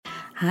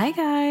Hi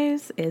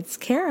guys, it's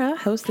Kara,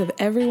 host of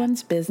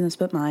Everyone's Business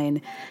But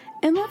Mine.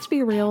 And let's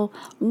be real,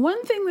 one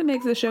thing that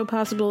makes the show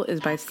possible is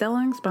by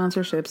selling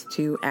sponsorships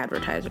to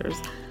advertisers.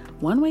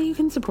 One way you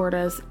can support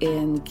us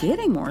in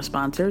getting more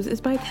sponsors is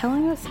by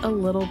telling us a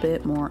little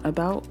bit more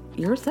about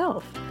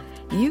yourself.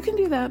 You can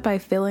do that by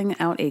filling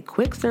out a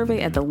quick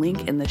survey at the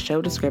link in the show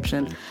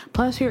description.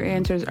 Plus, your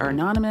answers are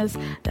anonymous.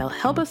 They'll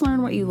help us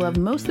learn what you love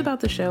most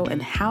about the show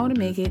and how to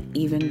make it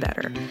even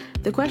better.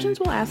 The questions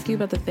will ask you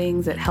about the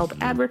things that help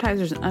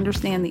advertisers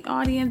understand the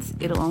audience.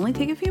 It'll only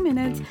take a few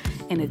minutes,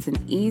 and it's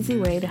an easy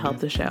way to help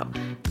the show.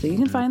 So you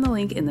can find the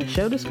link in the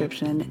show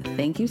description.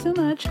 Thank you so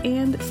much,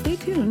 and stay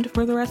tuned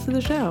for the rest of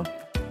the show.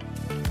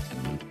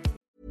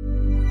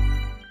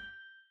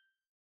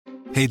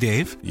 Hey,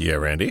 Dave. Yeah,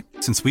 Randy.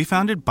 Since we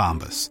founded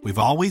Bombas, we've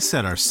always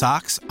said our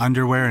socks,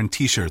 underwear, and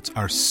T-shirts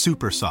are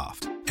super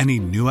soft. Any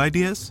new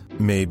ideas?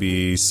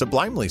 Maybe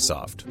sublimely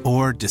soft.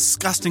 Or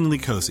disgustingly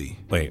cozy.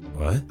 Wait,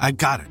 what? I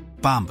got it.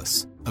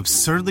 Bombas.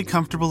 Absurdly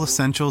comfortable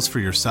essentials for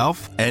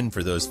yourself and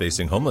for those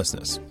facing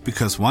homelessness.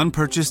 Because one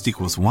purchased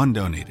equals one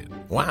donated.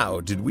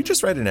 Wow, did we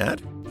just write an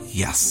ad?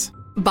 Yes.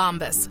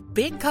 Bombas.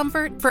 Big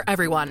comfort for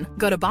everyone.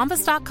 Go to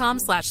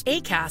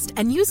bombas.com/ACAST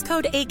and use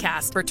code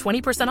ACAST for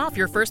 20% off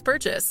your first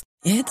purchase.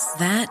 It's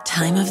that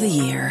time of the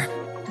year.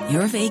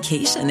 Your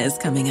vacation is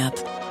coming up.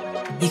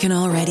 You can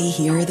already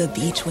hear the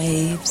beach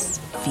waves,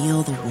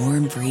 feel the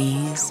warm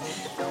breeze,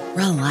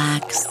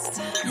 relax,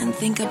 and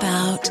think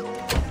about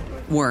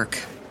work.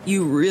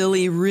 You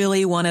really,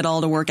 really want it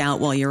all to work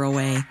out while you're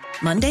away.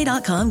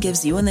 Monday.com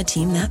gives you and the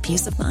team that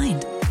peace of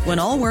mind. When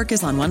all work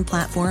is on one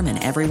platform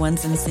and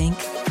everyone's in sync,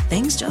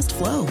 things just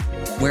flow.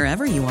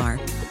 Wherever you are,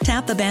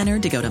 tap the banner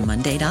to go to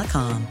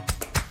Monday.com.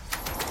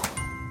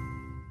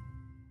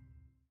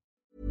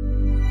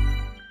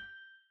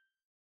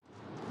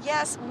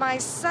 Yes, my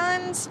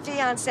son's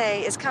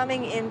fiance is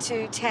coming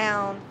into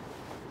town.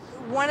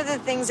 One of the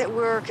things that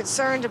we're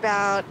concerned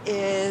about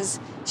is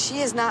she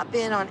has not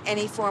been on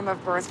any form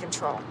of birth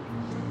control.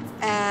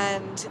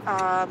 And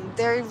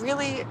they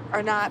really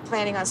are not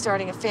planning on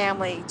starting a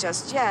family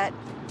just yet.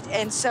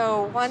 And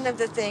so one of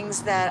the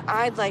things that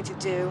I'd like to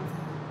do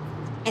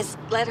is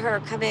let her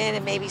come in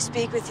and maybe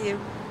speak with you.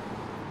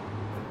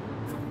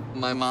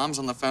 My mom's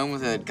on the phone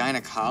with a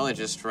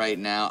gynecologist right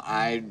now.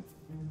 I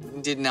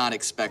did not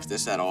expect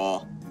this at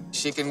all.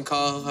 She can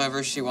call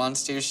whoever she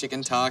wants to. She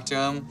can talk to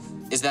him.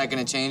 Is that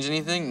going to change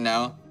anything?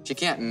 No. She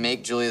can't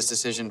make Julia's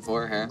decision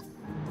for her.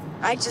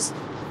 I just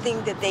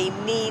think that they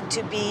need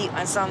to be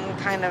on some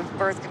kind of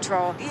birth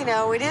control. You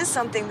know, it is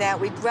something that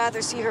we'd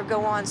rather see her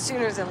go on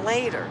sooner than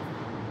later.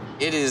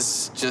 It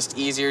is just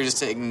easier just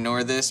to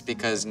ignore this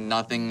because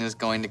nothing is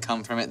going to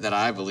come from it that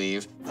I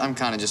believe. I'm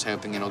kind of just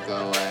hoping it'll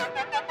go away.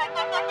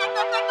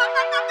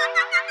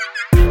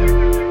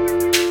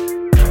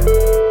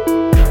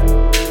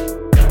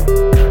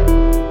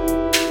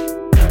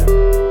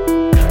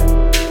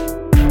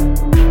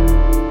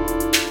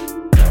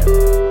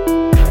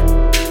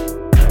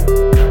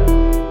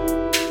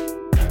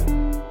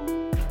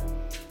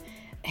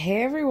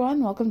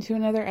 Welcome to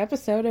another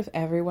episode of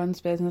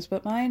Everyone's Business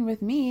But Mine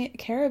with me,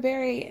 Kara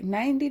Berry,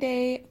 90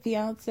 Day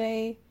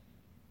Fiancé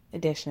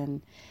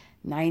edition.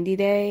 90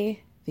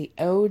 Day, the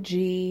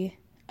OG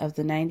of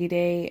the 90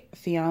 Day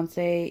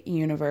Fiancé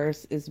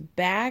universe, is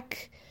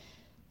back.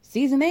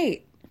 Season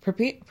 8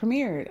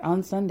 premiered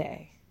on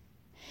Sunday.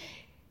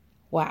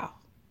 Wow.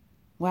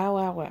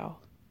 Wow.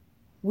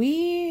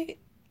 They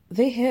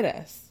hit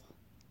us.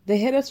 They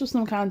hit us with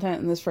some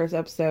content in this first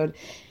episode,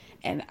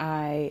 and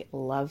I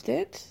loved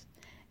it.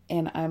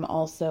 And I'm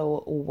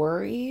also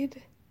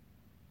worried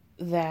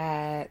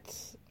that,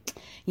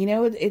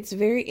 it's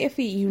very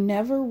iffy. You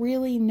never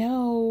really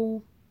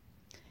know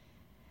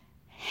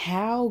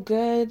how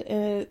good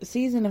a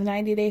season of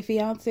 90 Day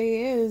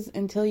Fiancé is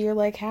until you're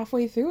like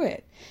halfway through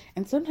it.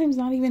 And sometimes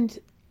not even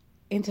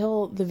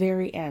until the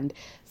very end.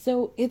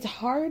 So it's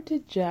hard to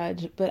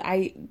judge, but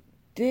I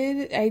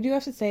do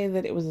have to say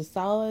that it was a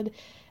solid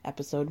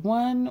episode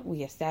 1.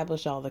 We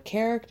established all the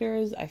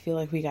characters. I feel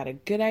like we got a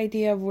good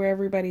idea of where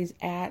everybody's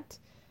at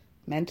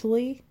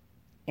mentally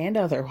and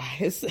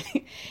otherwise.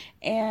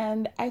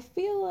 And I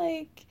feel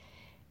like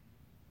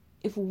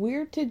if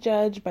we're to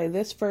judge by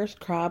this first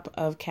crop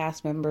of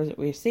cast members that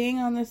we're seeing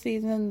on this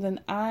season, then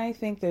I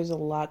think there's a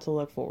lot to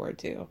look forward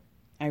to.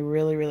 I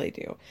really, really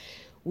do.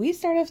 We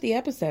start off the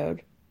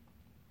episode,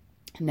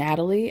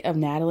 Natalie of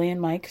Natalie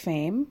and Mike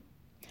fame.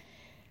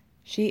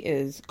 She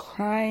is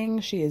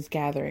crying. She is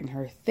gathering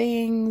her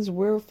things.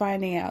 We're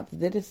finding out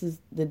that this is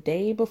the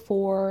day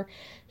before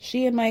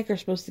she and Mike are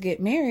supposed to get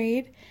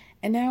married.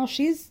 And now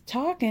she's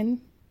talking,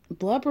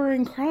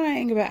 blubbering,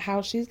 crying about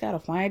how she's got to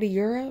fly to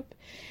Europe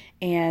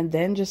and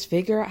then just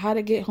figure out how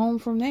to get home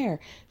from there.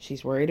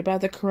 She's worried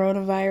about the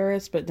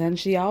coronavirus, but then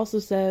she also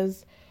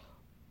says,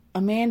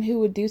 a man who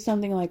would do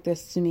something like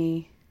this to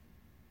me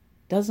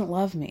doesn't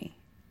love me.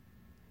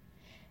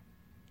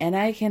 And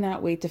I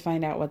cannot wait to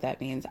find out what that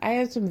means. I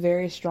have some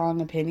very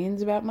strong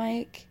opinions about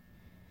Mike.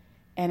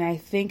 And I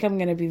think I'm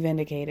going to be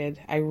vindicated.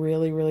 I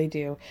really, really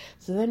do.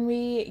 So then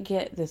we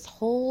get this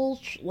whole,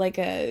 like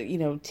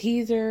a,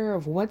 teaser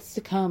of what's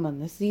to come on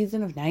this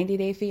season of 90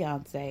 Day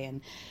Fiancé.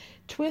 And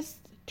twists,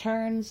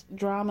 turns,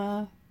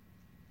 drama,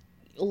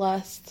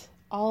 lust,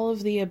 all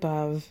of the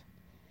above.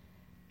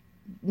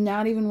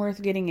 Not even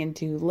worth getting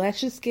into. Let's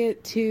just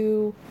get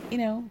to,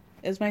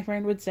 as my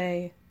friend would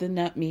say, the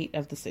nut meat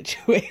of the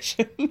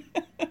situation.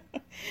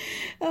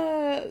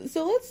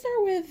 So let's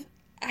start with,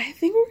 I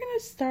think we're going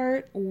to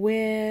start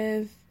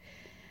with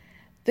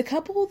the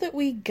couple that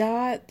we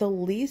got the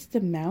least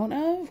amount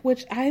of,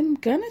 which I'm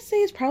going to say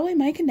is probably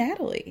Mike and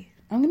Natalie.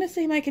 I'm going to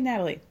say Mike and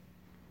Natalie.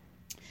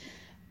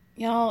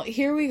 Y'all,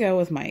 here we go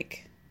with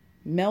Mike.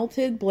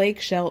 Melted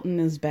Blake Shelton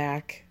is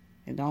back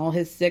in all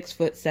his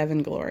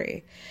 6'7"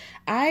 glory.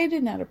 I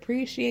did not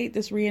appreciate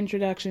this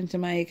reintroduction to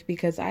Mike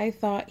because I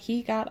thought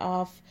he got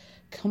off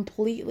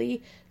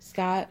completely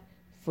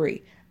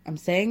scot-free. I'm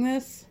saying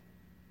this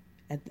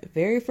at the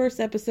very first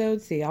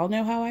episode, so y'all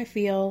know how I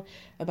feel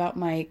about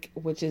Mike,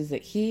 which is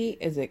that he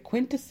is a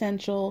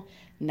quintessential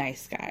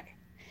nice guy.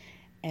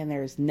 And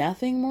there's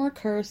nothing more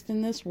cursed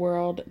in this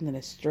world than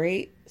a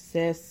straight,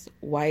 cis,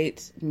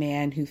 white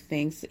man who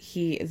thinks that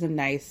he is a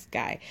nice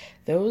guy.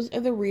 Those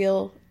are the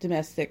real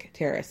domestic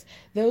terrorists.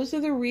 Those are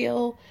the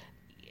real,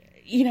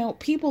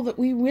 people that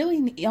we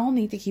really all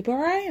need to keep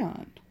our eye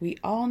on. We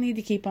all need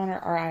to keep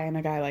our eye on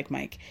a guy like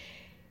Mike.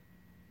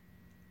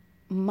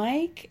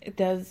 Mike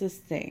does this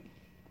thing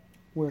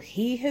where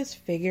he has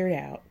figured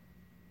out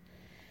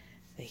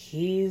that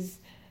he's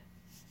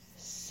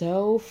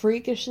so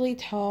freakishly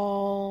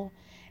tall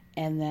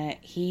and that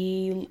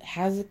he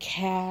has a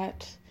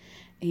cat,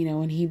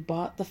 and he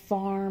bought the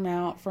farm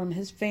out from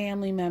his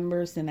family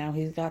members, and now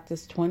he's got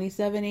this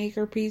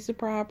 27-acre piece of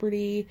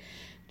property,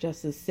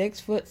 just a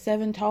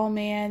 6'7" tall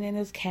man and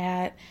his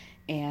cat,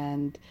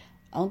 and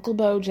Uncle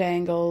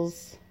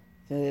Bojangles,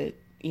 the,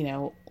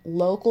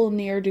 local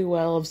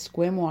ne'er-do-well of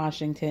Squim,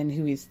 Washington,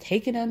 who he's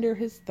taken under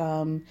his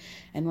thumb,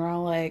 and we're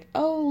all like,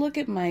 oh, look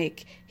at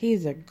Mike,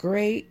 he's a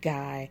great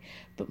guy.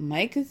 But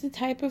Mike is the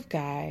type of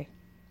guy,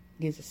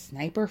 he's a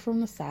sniper from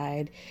the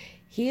side,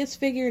 he has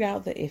figured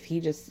out that if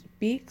he just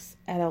speaks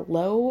at a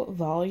low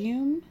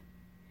volume,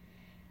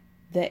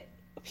 that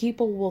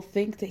people will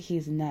think that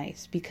he's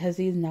nice because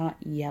he's not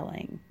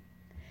yelling.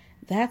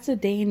 That's a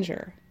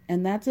danger,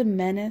 and that's a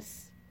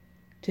menace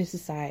to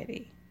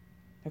society,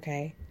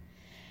 okay?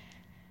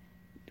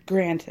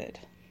 Granted,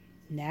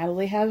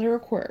 Natalie has her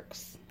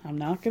quirks. I'm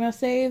not going to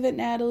say that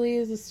Natalie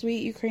is a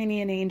sweet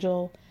Ukrainian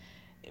angel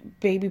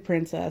baby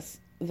princess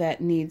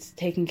that needs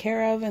taken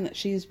care of and that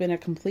she's been a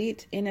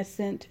complete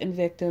innocent and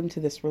victim to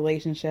this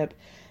relationship.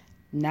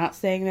 Not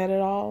saying that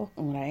at all.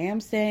 And what I am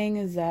saying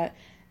is that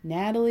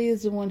Natalie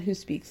is the one who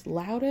speaks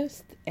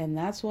loudest, and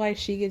that's why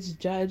she gets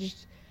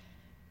judged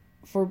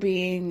for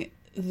being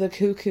the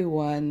cuckoo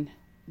one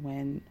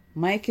when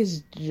Mike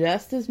is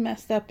just as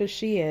messed up as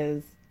she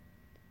is.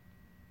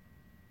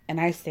 And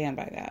I stand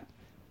by that.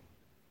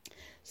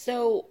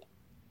 So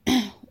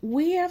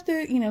we have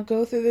to,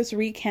 go through this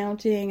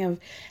recounting of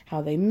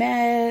how they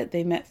met.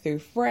 They met through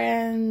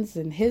friends,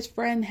 and his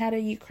friend had a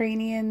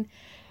Ukrainian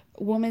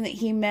woman that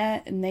he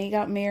met, and they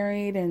got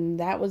married, and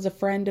that was a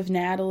friend of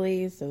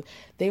Natalie's. So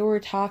they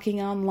were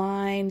talking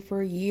online for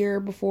a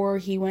year before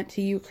he went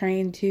to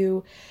Ukraine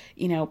to,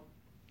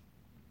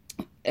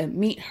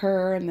 meet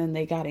her, and then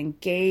they got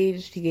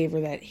engaged. He gave her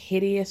that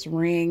hideous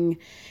ring,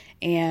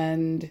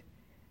 and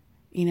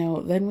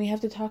then we have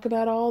to talk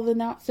about all the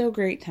not so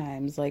great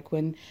times, like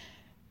when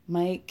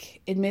Mike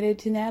admitted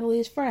to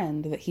Natalie's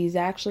friend that he's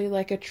actually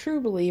like a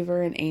true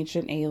believer in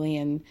ancient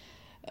alien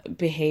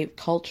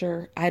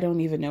culture. I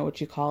don't even know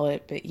what you call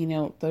it, but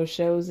those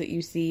shows that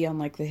you see on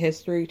like the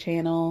History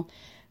Channel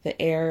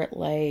that air at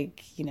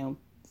like,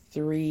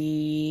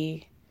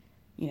 3,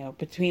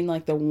 between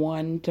like the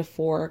 1 to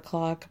 4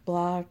 o'clock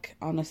block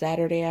on a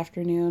Saturday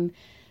afternoon,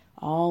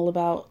 all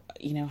about,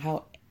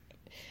 how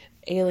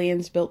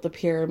aliens built the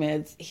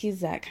pyramids. He's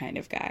that kind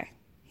of guy.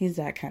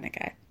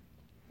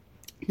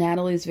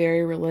 Natalie's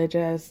very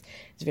religious.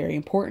 It's very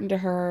important to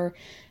her.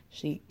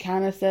 She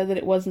kind of said that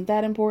it wasn't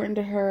that important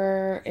to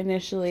her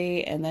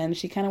initially, and then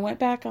she kind of went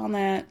back on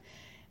that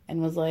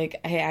and was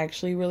like, I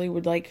actually really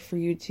would like for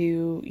you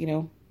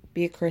to,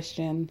 be a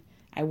Christian.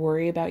 I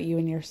worry about you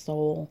and your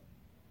soul.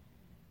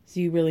 So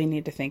you really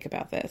need to think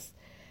about this.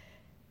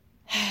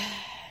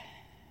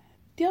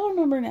 Do y'all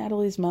remember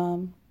Natalie's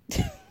mom?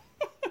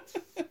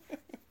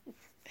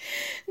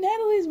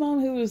 Natalie's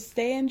mom, who was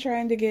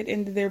trying to get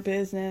into their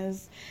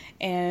business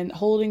and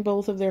holding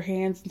both of their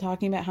hands and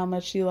talking about how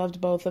much she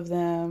loved both of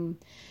them,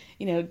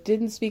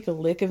 didn't speak a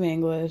lick of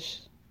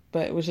English,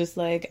 but it was just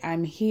like,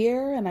 I'm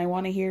here and I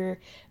want to hear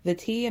the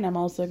tea, and I'm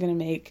also going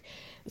to make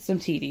some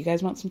tea. Do you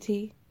guys want some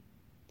tea?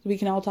 We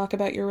can all talk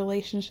about your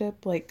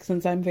relationship, like,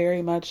 since I'm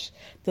very much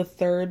the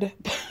third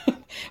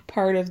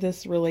part of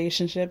this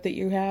relationship that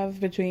you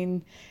have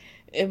between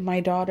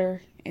my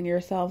daughter and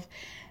yourself.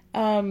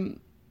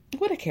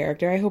 What a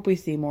character. I hope we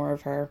see more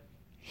of her.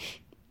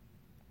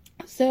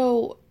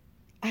 So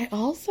I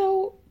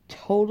also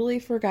totally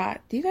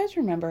forgot. Do you guys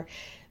remember?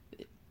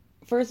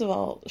 First of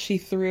all, she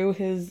threw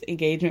his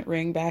engagement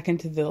ring back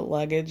into the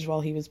luggage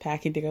while he was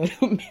packing to go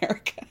to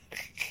America.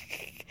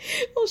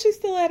 Well, she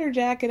still had her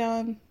jacket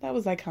on. That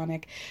was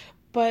iconic.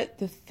 But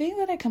the thing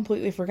that I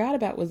completely forgot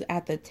about was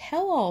at the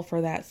tell-all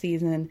for that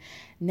season,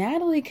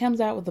 Natalie comes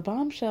out with the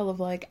bombshell of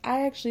like,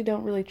 I actually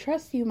don't really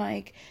trust you,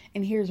 Mike.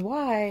 And here's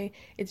why.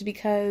 It's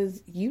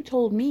because you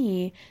told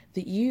me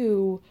that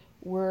you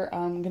were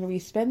going to be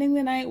spending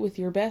the night with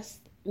your best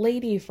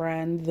lady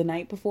friend the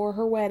night before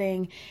her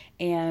wedding,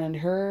 and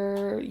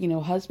her,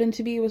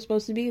 husband-to-be was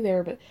supposed to be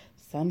there, but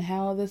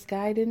somehow this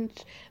guy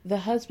the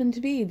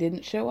husband-to-be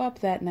didn't show up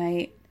that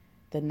night,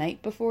 the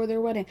night before their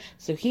wedding.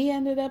 So he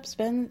ended up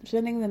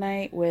spending the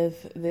night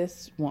with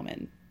this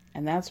woman,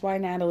 and that's why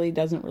Natalie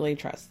doesn't really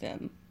trust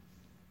him.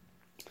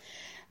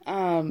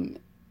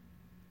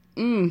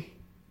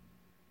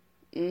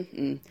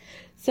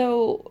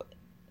 So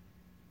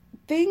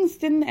things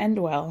didn't end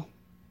well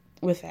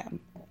with them.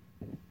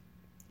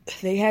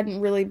 They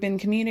hadn't really been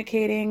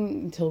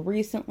communicating until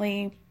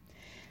recently.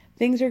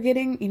 Things are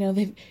getting,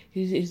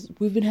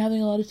 we've been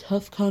having a lot of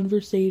tough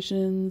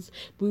conversations,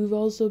 but we've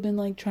also been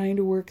like trying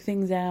to work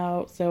things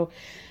out. So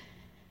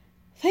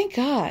thank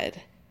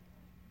God,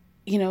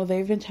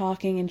 they've been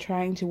talking and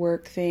trying to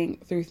work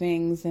through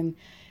things. And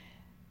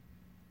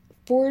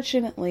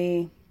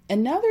fortunately,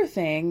 another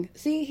thing,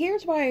 see,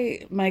 here's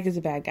why Mike is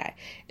a bad guy,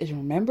 is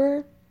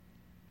remember,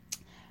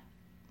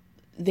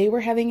 they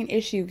were having an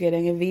issue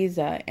getting a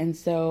visa, and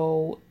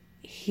so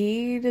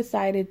he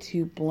decided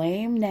to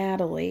blame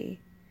Natalie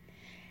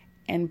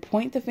and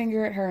point the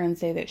finger at her and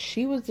say that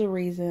she was the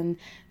reason,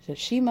 that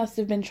she must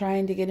have been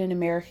trying to get an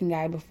American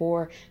guy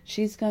before.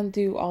 She's going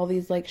to do all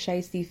these like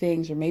shisty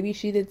things, or maybe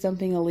she did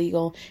something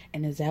illegal,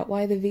 and is that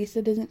why the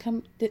visa isn't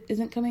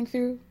coming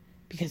through?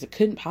 Because it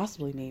couldn't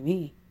possibly be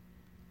me.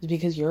 It's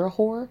because you're a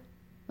whore.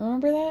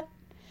 Remember that?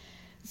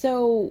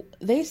 So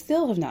they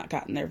still have not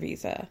gotten their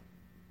visa.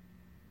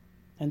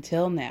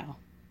 Until now.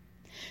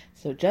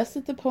 So just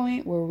at the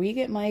point where we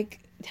get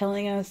Mike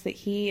telling us that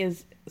he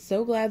is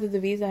so glad that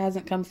the visa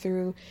hasn't come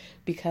through,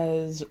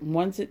 because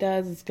once it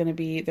does, it's going to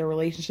be, their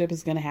relationship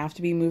is going to have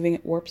to be moving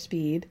at warp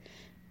speed.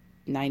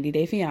 90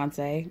 Day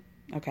Fiance.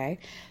 Okay.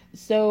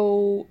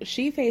 So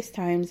she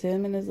FaceTimes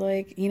him and is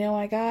like,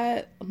 I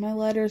got my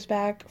letters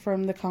back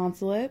from the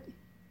consulate.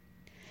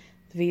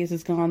 The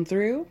visa's gone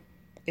through.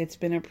 It's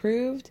been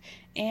approved,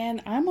 and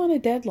I'm on a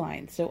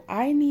deadline, so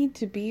I need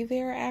to be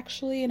there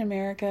actually in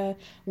America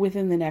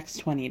within the next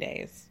 20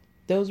 days.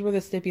 Those were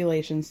the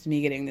stipulations to me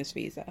getting this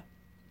visa.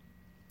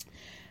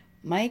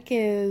 Mike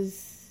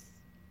is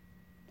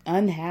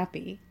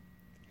unhappy.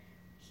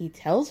 He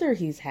tells her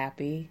he's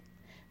happy,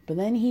 but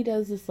then he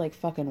does this like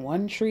fucking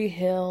One Tree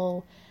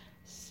Hill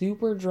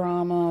super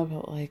drama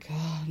about like,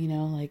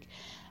 I'm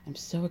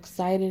so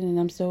excited and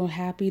I'm so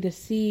happy to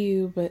see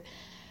you, but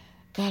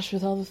gosh,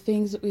 with all the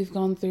things that we've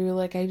gone through,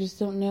 like, I just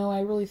don't know. I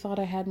really thought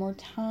I had more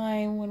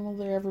time. When will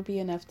there ever be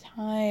enough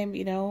time,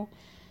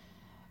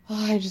 Oh,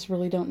 I just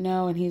really don't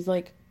know. And he's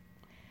like,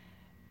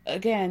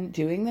 again,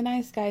 doing the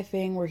nice guy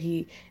thing where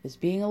he is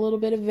being a little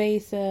bit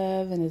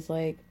evasive and is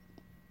like,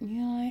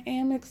 I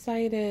am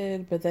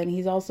excited. But then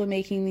he's also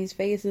making these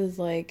faces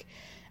like,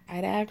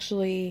 I'd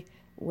actually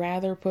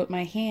rather put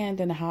my hand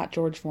in a hot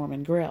George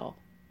Foreman grill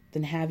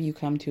than have you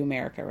come to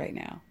America right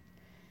now.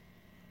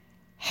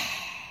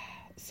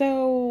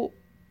 So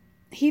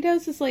he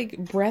does this like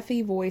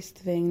breathy voiced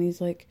thing, and he's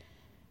like,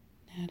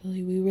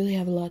 Natalie, we really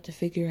have a lot to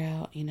figure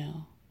out,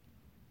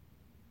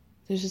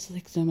 There's just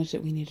like so much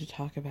that we need to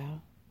talk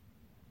about.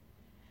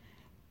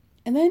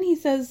 And then he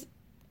says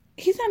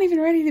he's not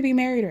even ready to be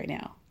married right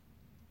now.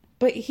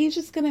 But he's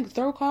just going to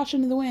throw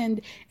caution to the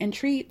wind and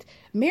treat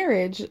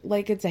marriage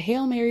like it's a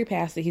Hail Mary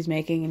pass that he's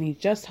making, and he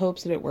just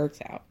hopes that it works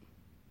out.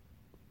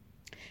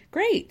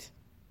 Great.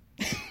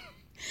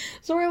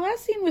 So our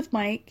last scene with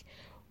Mike,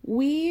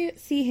 we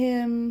see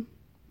him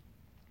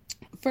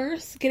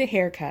first get a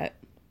haircut.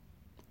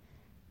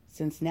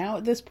 Since now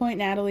at this point,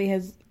 Natalie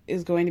is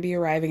going to be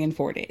arriving in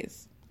 4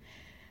 days.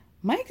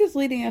 Mike is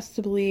leading us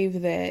to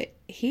believe that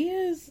he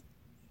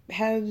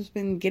has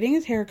been getting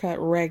his haircut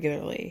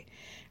regularly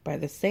by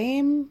the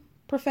same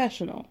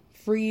professional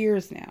for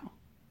years now.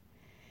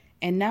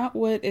 And not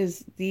what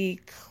is the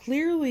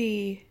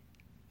clearly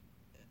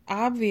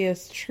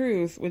obvious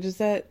truth, which is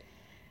that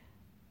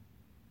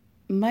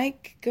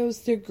Mike goes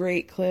to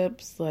Great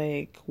Clips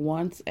like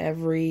once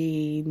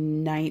every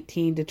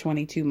 19 to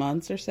 22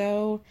 months or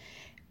so.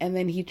 And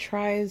then he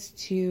tries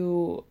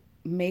to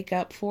make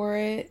up for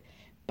it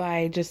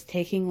by just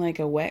taking like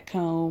a wet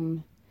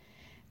comb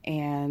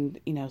and,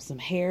 some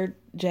hair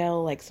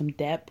gel, like some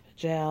Dep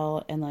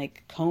gel, and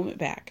like comb it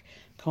back.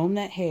 Comb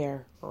that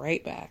hair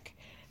right back.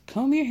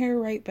 Comb your hair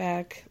right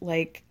back.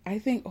 Like, I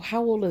think,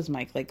 how old is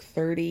Mike? Like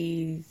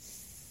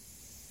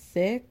 36?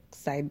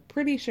 I'm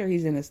pretty sure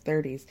he's in his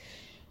 30s.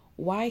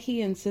 Why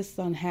he insists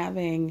on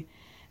having,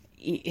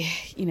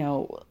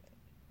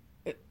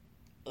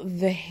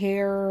 the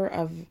hair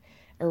of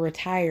a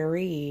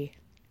retiree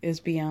is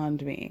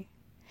beyond me.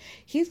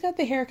 He's got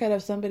the haircut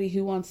of somebody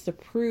who wants to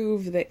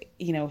prove that,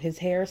 you know, his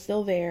hair is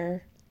still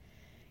there.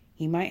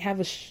 He might have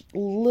a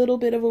little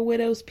bit of a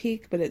widow's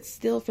peak, but it's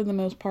still for the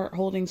most part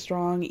holding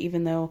strong,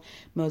 even though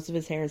most of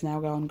his hair is now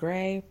gone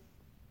gray.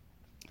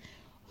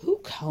 Who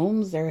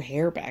combs their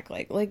hair back?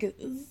 Like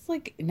it's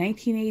like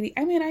 1980.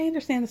 I mean, I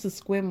understand this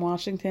is Squim,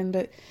 Washington,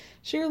 but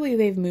surely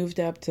they've moved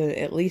up to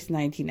at least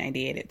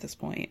 1998 at this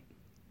point.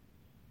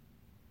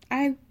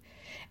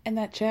 And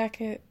that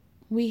jacket,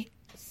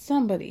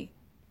 somebody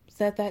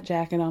set that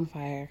jacket on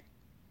fire.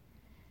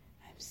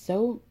 I'm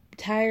so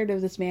tired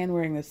of this man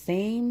wearing the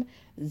same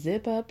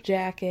zip-up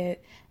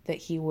jacket that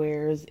he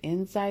wears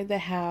inside the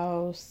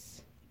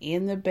house,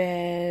 in the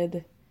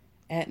bed,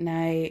 at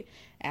night,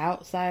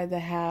 outside the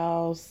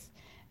house.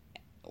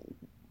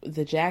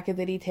 The jacket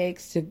that he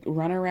takes to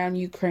run around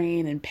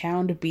Ukraine and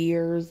pound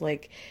beers.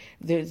 Like,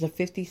 there's a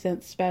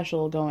 50-cent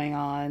special going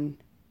on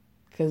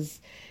because,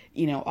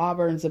 you know,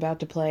 Auburn's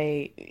about to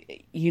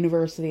play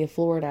University of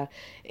Florida.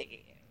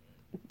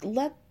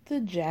 Let the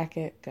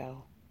jacket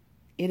go.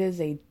 It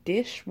is a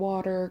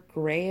dishwater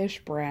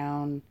grayish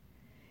brown.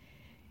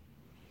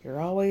 You're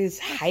always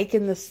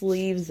hiking the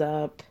sleeves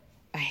up.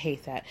 I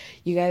hate that.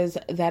 You guys,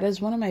 that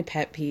is one of my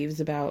pet peeves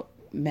about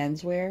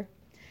menswear.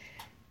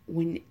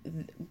 When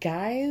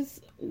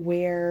guys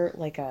wear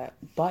like a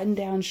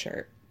button-down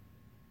shirt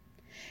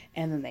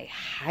and then they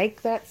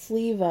hike that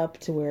sleeve up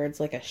to where it's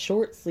like a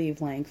short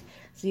sleeve length,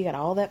 so you got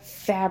all that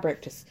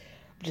fabric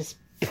just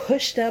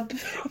pushed up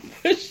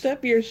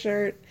your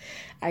shirt.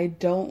 I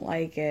don't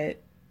like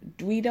it.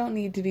 We don't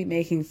need to be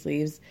making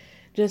sleeves.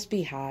 Just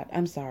be hot.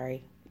 I'm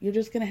sorry. You're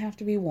just gonna have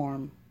to be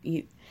warm.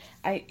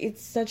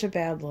 It's such a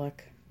bad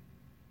look.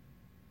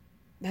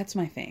 That's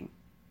my thing.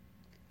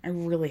 I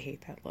really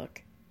hate that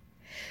look.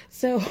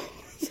 So,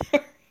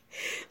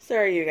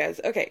 sorry you guys.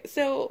 Okay,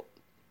 so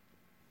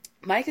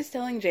Mike is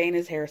telling Jane,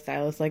 his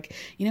hairstylist, like,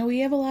 you know, we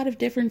have a lot of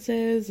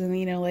differences, and,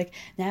 you know, like,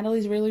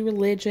 Natalie's really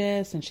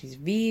religious, and she's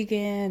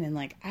vegan, and,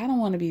 like, I don't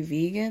want to be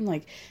vegan.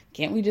 Like,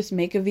 can't we just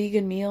make a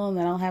vegan meal, and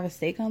then I'll have a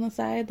steak on the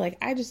side? Like,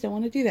 I just don't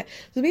want to do that.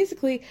 So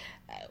basically,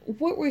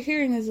 what we're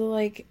hearing is,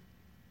 like,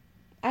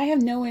 I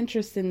have no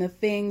interest in the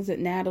things that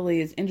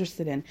Natalie is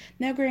interested in.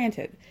 Now,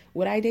 granted,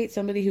 would I date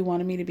somebody who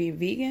wanted me to be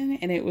vegan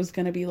and it was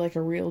going to be like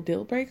a real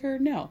deal breaker?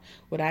 No.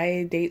 Would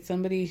I date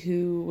somebody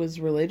who was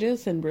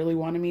religious and really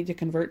wanted me to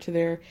convert to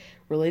their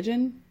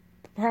religion?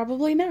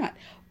 Probably not.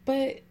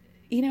 But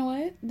you know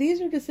what? These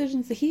are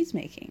decisions that he's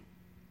making.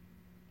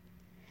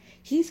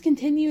 He's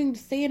continuing to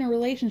stay in a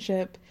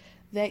relationship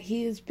that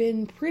he has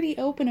been pretty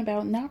open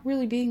about not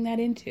really being that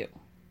into.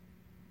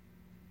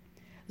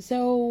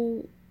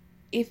 So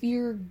if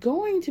you're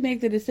going to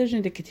make the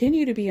decision to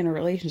continue to be in a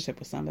relationship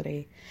with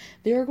somebody,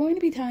 there are going to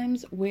be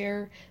times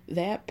where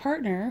that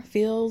partner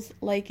feels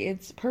like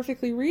it's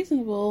perfectly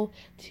reasonable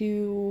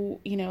to,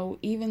 you know,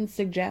 even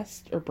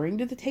suggest or bring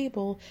to the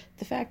table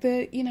the fact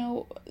that, you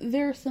know,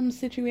 there are some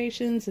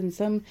situations and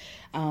some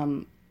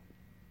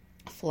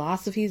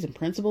philosophies and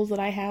principles that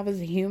I have as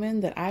a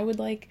human that I would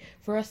like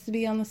for us to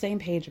be on the same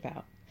page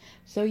about.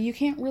 So you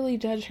can't really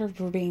judge her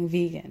for being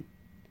vegan,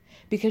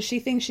 because she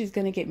thinks she's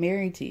going to get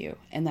married to you,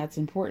 and that's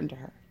important to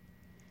her,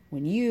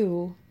 when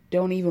you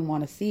don't even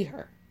want to see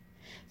her.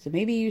 So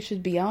maybe you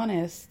should be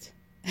honest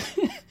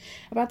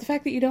about the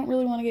fact that you don't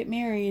really want to get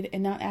married,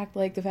 and not act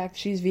like the fact that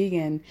she's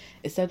vegan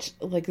is such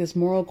like this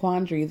moral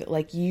quandary that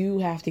like you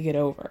have to get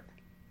over.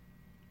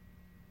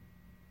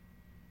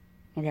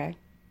 Okay?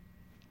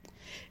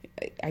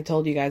 I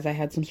told you guys I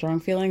had some strong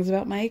feelings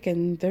about Mike,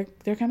 and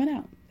they're coming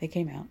out. They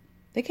came out.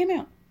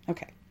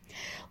 Okay.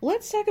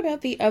 Let's talk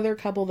about the other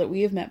couple that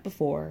we have met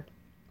before,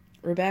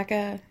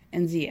 Rebecca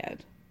and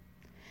Ziad.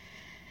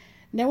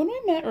 Now, when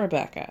we met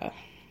Rebecca,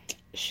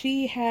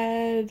 she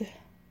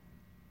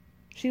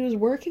was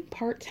working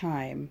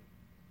part-time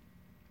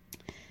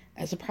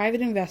as a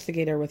private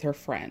investigator with her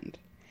friend.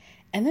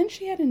 And then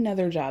she had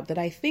another job that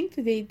I think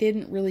that they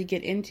didn't really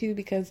get into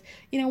because,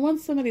 you know,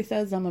 once somebody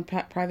says I'm a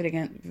private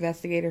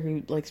investigator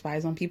who, like,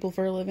 spies on people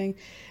for a living,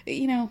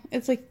 you know,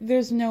 it's like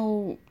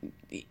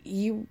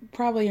you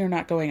probably are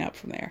not going up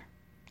from there.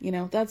 You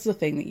know, that's the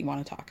thing that you want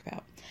to talk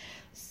about.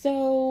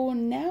 So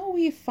now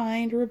we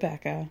find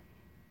Rebecca,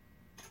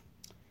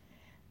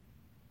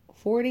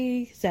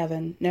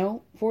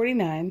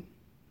 49.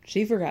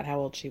 She forgot how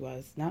old she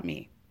was, not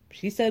me.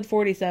 She said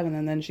 47,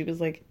 and then she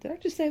was like, did I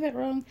just say that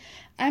wrong?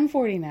 I'm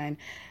 49.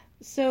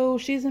 So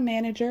she's a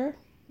manager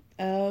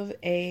of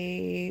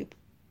a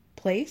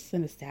place,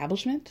 an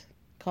establishment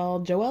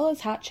called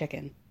Joella's Hot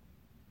Chicken.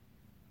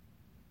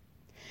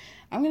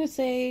 I'm going to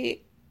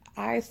say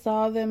I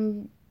saw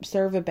them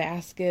serve a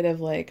basket of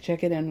like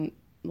chicken and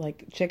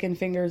like chicken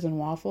fingers and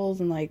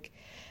waffles, and like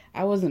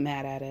I wasn't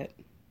mad at it.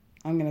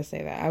 I'm going to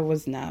say that. I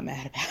was not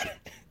mad about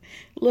it.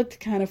 It looked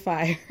kind of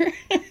fire.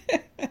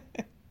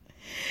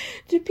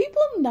 Do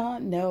people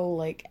not know,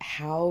 like,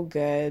 how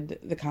good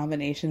the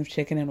combination of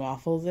chicken and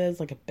waffles is?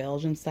 Like a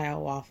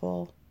Belgian-style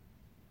waffle?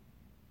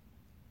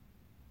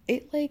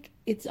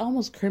 It's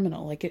almost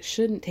criminal. Like, it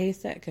shouldn't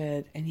taste that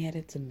good, and yet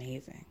it's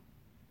amazing.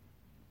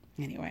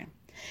 Anyway.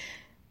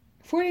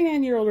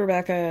 49-year-old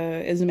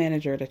Rebecca is a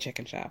manager at a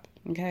chicken shop,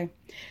 okay?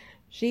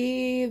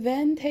 She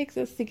then takes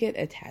us to get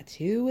a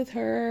tattoo with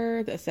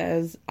her that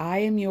says, I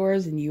am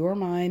yours and you are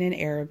mine in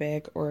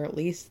Arabic, or at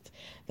least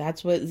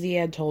that's what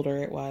Ziad told her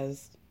it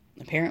was.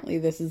 Apparently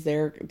this is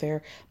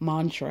their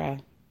mantra,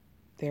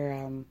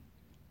 their,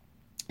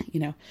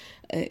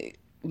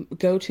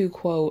 go-to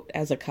quote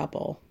as a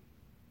couple.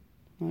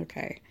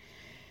 Okay.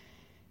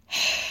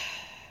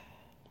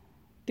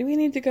 Do we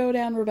need to go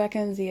down Rebecca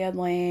and Ziad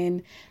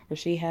lane where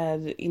she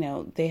had,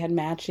 they had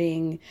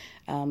matching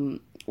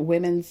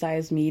women's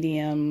size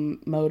medium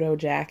moto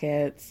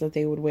jackets that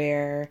they would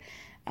wear,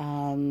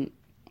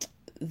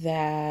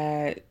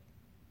 that...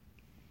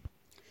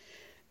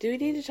 Do we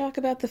need to talk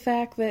about the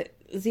fact that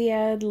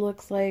Ziad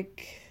looks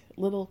like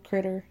Little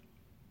Critter,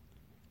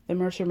 the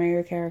Mercer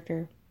Mayer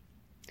character?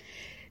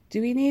 Do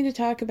we need to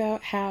talk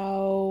about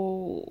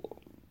how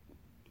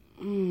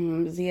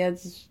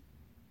Ziad's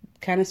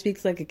kind of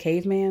speaks like a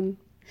caveman?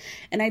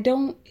 And I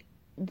don't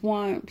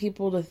want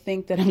people to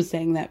think that I'm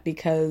saying that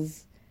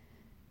because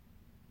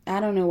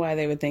I don't know why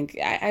they would think.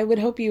 I would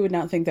hope you would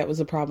not think that was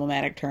a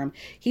problematic term.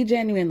 He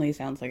genuinely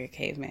sounds like a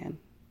caveman.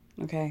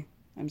 Okay?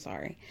 I'm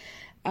sorry.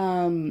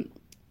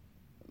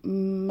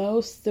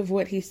 Most of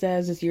what he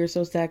says is, you're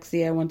so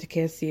sexy, I want to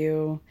kiss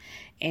you.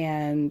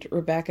 And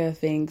Rebecca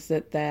thinks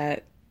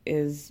that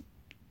is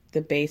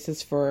the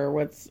basis for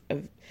what's a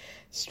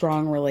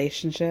strong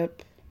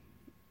relationship.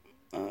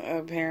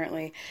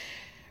 Apparently.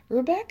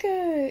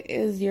 Rebecca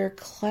is your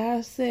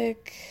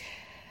classic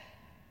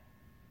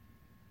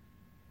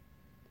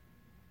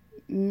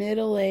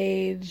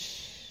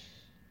middle-aged,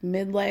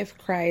 midlife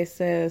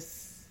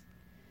crisis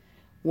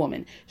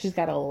woman. She's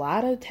got a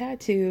lot of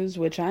tattoos,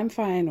 which I'm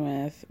fine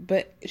with,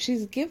 but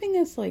she's giving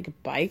us like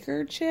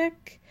biker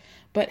chick,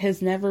 but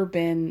has never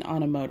been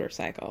on a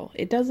motorcycle.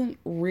 It doesn't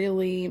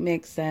really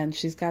make sense.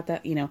 She's got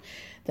that,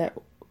 that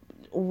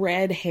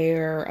red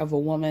hair of a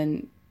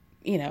woman,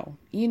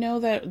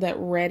 that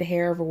red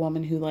hair of a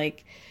woman who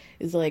like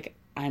is like,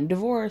 I'm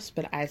divorced,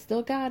 but I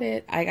still got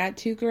it. I got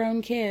 2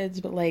 grown kids,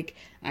 but like,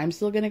 I'm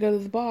still gonna go to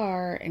the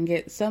bar and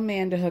get some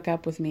man to hook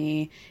up with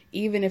me,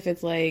 even if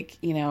it's like,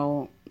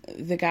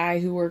 the guy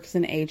who works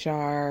in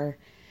HR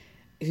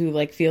who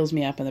like feels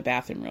me up in the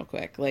bathroom real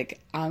quick. Like,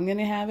 I'm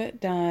gonna have it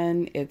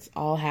done. It's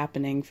all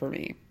happening for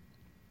me.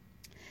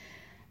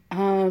 She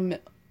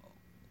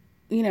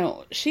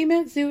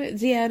met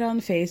Ziad on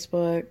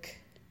Facebook.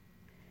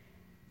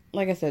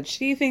 Like I said,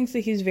 she thinks that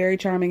he's very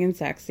charming and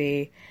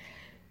sexy.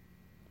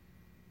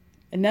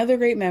 Another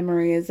great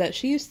memory is that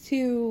she used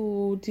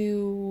to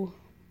do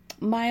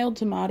mild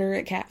to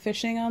moderate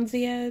catfishing on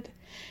Ziad,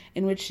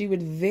 in which she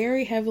would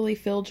very heavily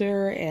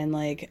filter and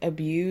like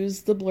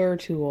abuse the blur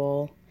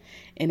tool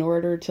in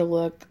order to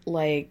look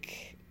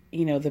like,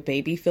 the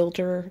baby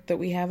filter that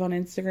we have on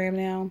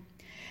Instagram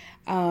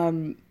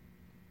now.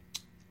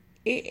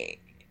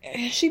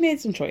 She made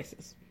some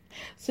choices.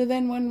 So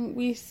then when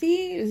we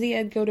see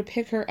Ziad go to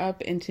pick her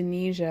up in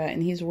Tunisia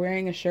and he's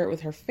wearing a shirt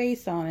with her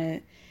face on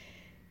it,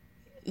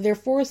 they're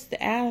forced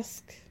to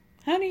ask,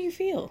 how do you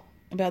feel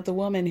about the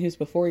woman who's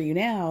before you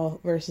now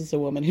versus the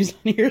woman who's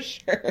on your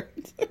shirt?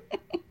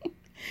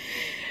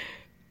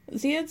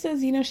 Ziad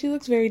says, she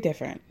looks very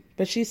different,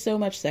 but she's so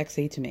much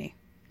sexy to me.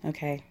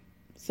 Okay,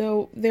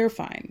 so they're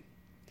fine.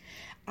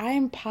 I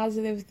am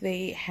positive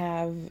they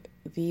have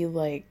the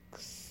like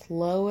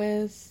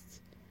slowest,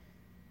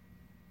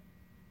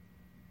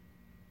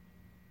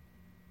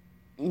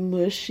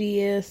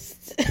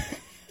 mushiest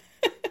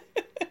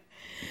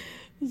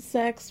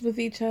sex with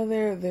each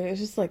other. There's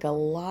just like a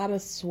lot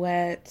of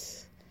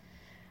sweat,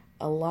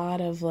 a lot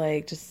of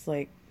like just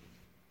like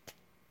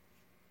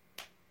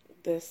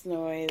this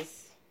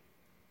noise,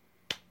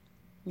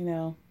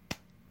 a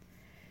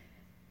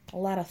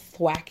lot of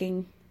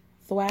thwacking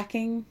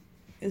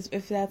is,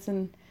 if that's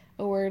a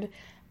word.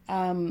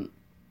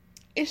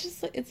 It's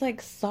just, it's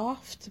like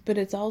soft, but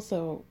it's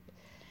also,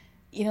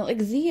 like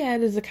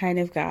Ziad is the kind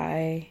of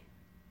guy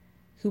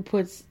who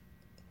puts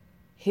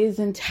his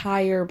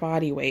entire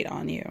body weight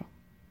on you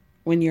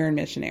when you're in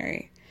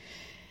missionary.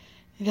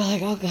 You're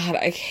like, oh God,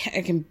 I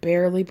can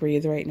barely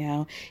breathe right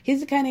now.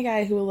 He's the kind of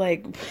guy who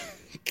like,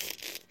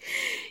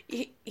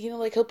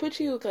 he'll put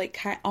you like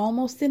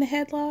almost in a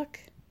headlock.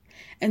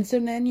 And so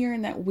then you're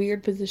in that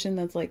weird position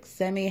that's like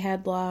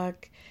semi-headlock,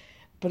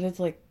 but it's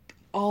like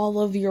all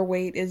of your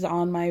weight is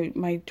on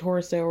my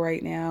torso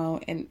right now.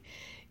 And,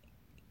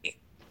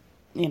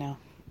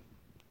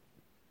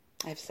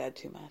 I've said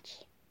too much.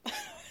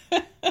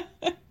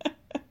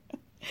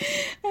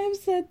 I've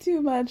said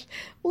too much.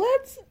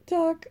 Let's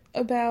talk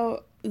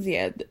about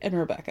Ziad and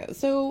Rebecca.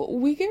 So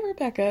we get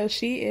Rebecca.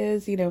 She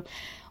is,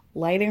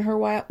 lighting her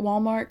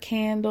Walmart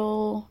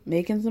candle,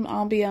 making some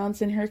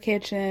ambiance in her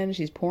kitchen.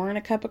 She's pouring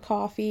a cup of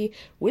coffee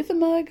with a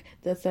mug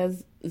that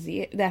has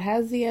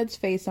Ziad's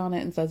face on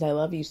it and says, I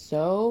love you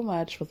so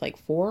much, with like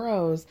 4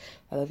 O's.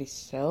 I love you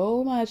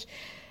so much.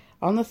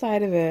 On the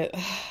side of it,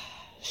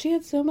 she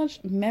had so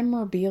much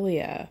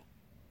memorabilia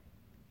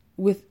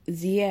with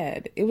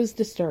Ziad. It was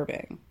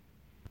disturbing.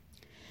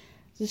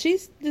 So she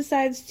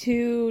decides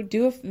to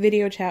do a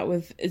video chat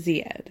with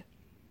Zied.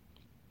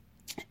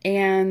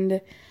 And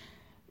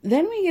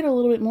then we get a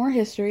little bit more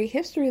history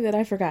that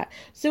I forgot.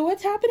 So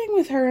what's happening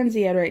with her and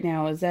Zied right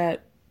now is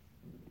that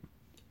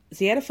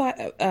Zied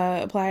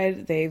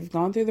applied. They've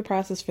gone through the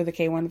process for the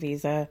K-1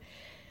 visa.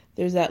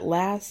 There's that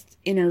last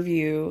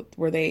interview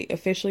where they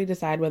officially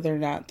decide whether or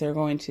not they're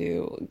going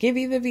to give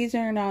you the visa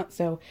or not.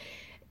 So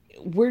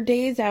we're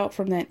days out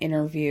from that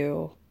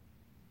interview,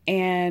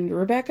 and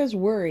Rebecca's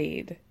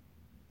worried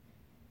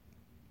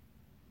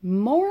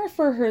more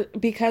for her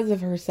because of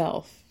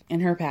herself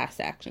and her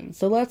past actions.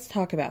 So let's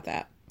talk about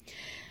that.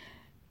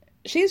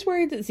 She's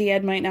worried that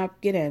Zied might not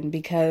get in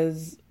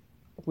because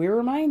we're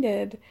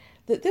reminded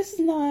that this is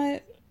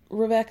not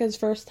Rebecca's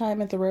first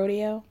time at the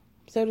rodeo,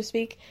 so to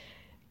speak.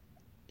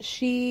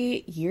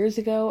 She, years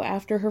ago,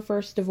 after her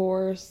first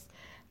divorce,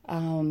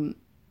 had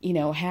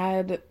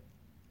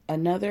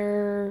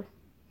another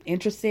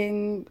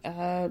interesting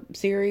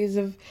series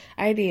of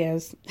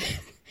ideas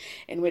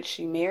in which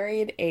she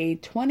married a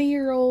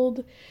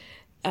 20-year-old.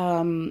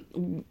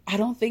 I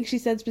don't think she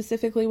said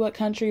specifically what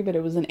country, but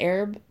it was an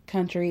Arab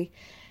country.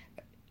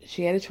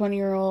 She had a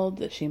 20-year-old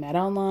that she met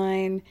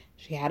online.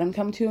 She had him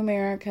come to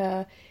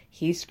America.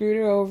 He screwed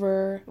her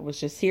over, was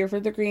just here for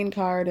the green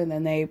card, and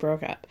then they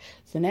broke up.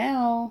 So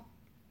now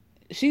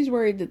she's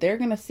worried that they're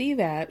going to see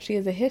that. She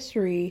has a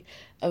history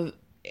of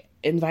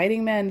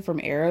inviting men from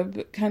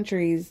Arab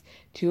countries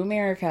to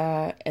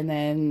America, and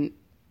then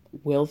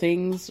will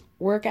things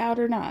work out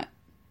or not?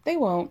 They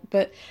won't,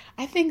 but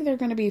I think they're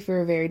going to be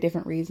for a very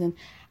different reason.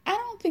 I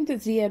don't think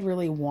that Zied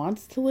really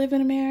wants to live in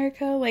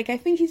America. Like, I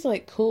think he's,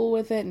 like, cool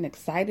with it and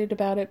excited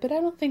about it, but I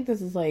don't think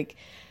this is, like,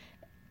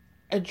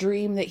 a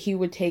dream that he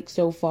would take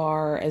so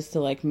far as to,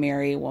 like,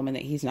 marry a woman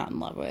that he's not in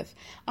love with.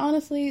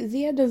 Honestly,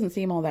 Zied doesn't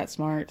seem all that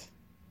smart.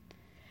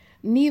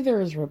 Neither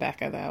is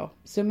Rebecca, though.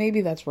 So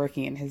maybe that's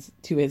working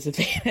to his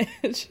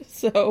advantage.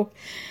 So,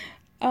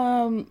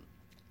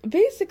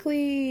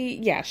 basically,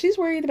 yeah, she's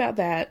worried about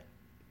that.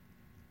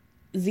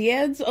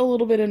 Zied's a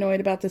little bit annoyed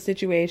about the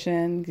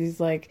situation. He's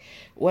like,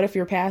 what if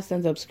your past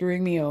ends up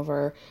screwing me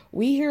over?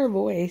 We hear a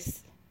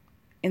voice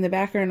in the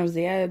background of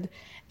Zied,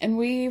 and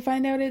we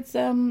find out it's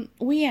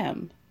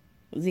Wiem,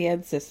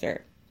 Zied's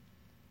sister.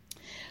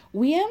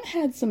 Wiem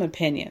had some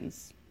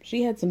opinions.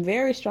 She had some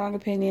very strong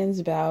opinions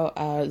about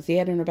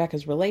Zied and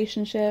Rebecca's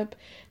relationship.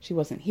 She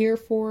wasn't here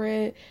for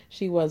it.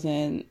 She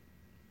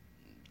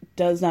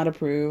does not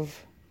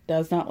approve,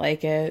 does not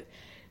like it.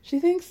 She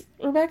thinks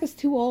Rebecca's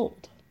too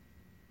old,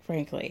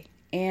 frankly.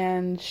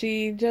 And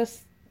she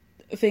just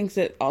thinks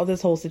that all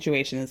this whole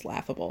situation is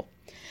laughable.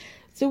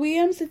 So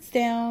Wiem sits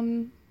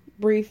down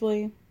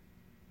briefly,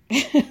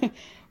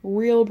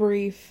 real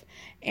brief,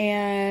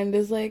 and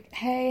is like,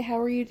 hey,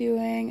 how are you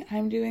doing?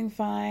 I'm doing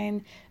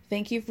fine.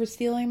 Thank you for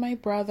stealing my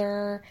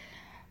brother.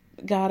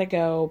 Gotta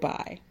go.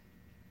 Bye.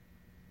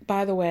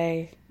 By the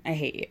way, I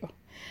hate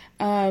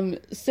you.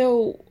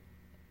 So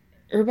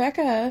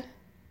Rebecca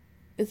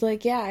is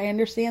like, yeah, I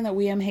understand that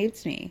Wiem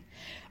hates me,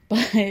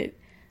 but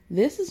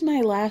this is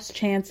my last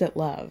chance at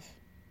love,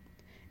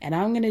 and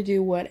I'm going to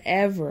do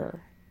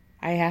whatever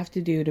I have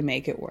to do to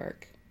make it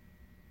work.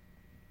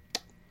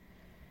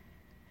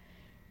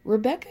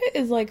 Rebecca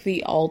is like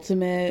the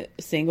ultimate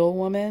single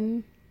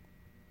woman,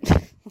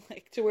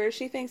 like to where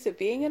she thinks that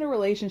being in a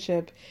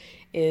relationship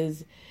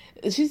she's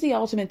the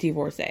ultimate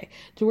divorcee,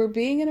 to where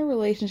being in a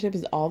relationship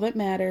is all that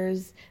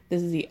matters.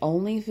 This is the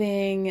only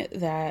thing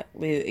that,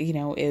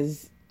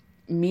 is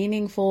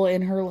meaningful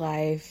in her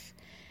life.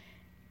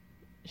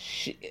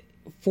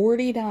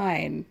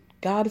 49,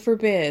 God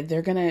forbid,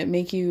 they're gonna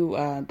make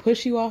you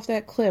push you off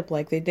that cliff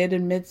like they did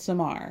in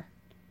Midsommar.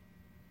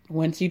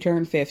 Once you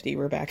turn 50,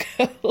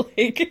 Rebecca.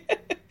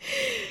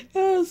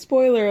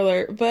 Spoiler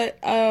alert. But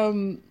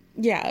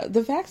yeah,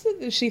 the fact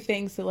that she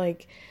thinks that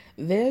like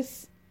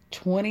this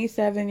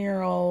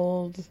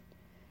 27-year-old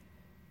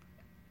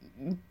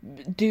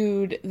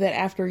dude that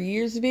after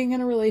years of being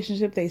in a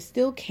relationship, they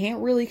still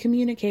can't really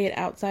communicate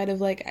outside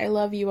of like, I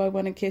love you, I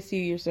want to kiss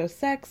you, you're so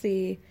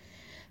sexy.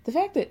 The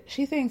fact that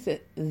she thinks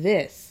that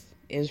this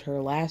is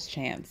her last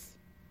chance.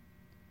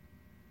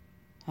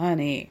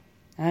 Honey.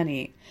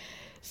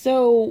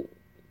 So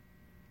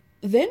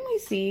then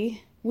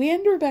we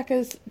end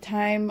Rebecca's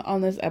time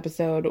on this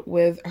episode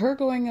with her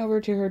going over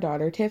to her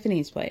daughter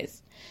Tiffany's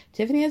place.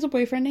 Tiffany has a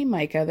boyfriend named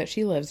Micah that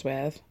she lives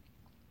with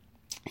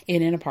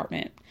in an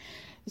apartment.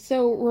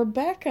 So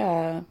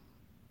Rebecca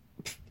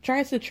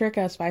tries to trick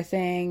us by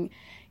saying,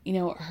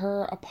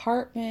 her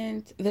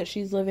apartment that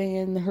she's living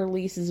in, her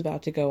lease is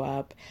about to go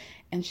up,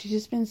 and she's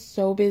just been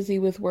so busy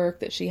with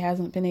work that she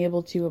hasn't been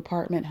able to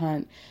apartment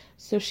hunt.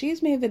 So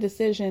she's made the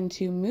decision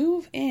to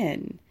move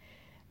in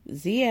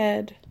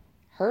Zied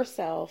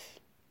herself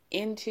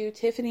into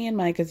Tiffany and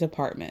Micah's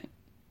apartment.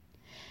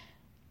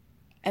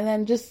 And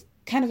then just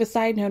kind of a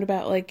side note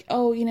about like,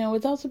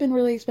 it's also been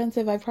really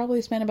expensive. I've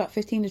probably spent about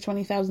 $15,000 to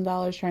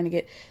 $20,000 trying to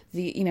get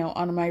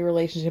on my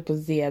relationship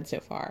with Zied so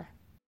far.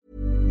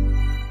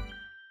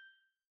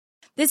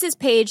 This is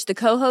Paige, the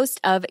co-host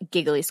of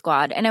Giggly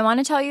Squad, and I want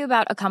to tell you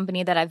about a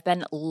company that I've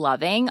been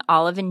loving,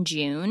 Olive and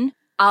June.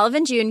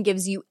 Olive & June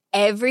gives you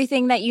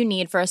everything that you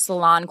need for a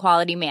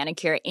salon-quality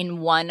manicure in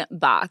one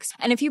box.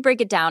 And if you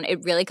break it down,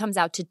 it really comes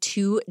out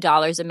to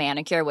 $2 a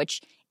manicure, which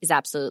is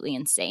absolutely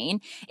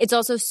insane. It's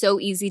also so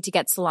easy to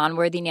get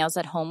salon-worthy nails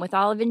at home with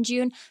Olive &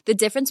 June. The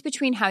difference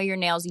between how your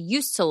nails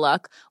used to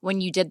look when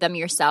you did them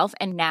yourself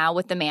and now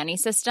with the Mani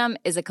system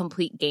is a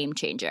complete game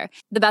changer.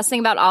 The best thing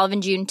about Olive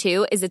 & June,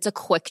 too, is it's a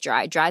quick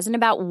dry. Dries in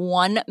about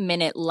 1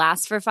 minute,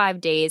 lasts for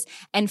 5 days,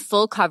 and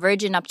full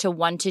coverage in up to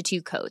 1 to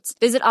 2 coats.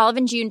 Visit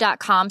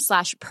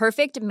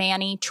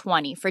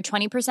oliveandjune.com/perfectmani20 for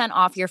 20%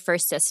 off your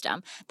first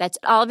system. That's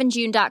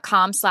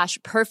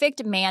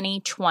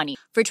oliveandjune.com/perfectmani20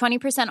 for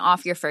 20%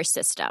 off your first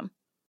system.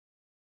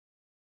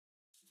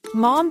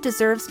 Mom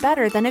deserves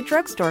better than a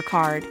drugstore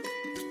card.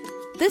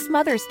 This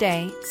Mother's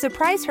Day,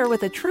 surprise her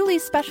with a truly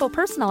special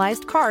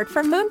personalized card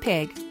from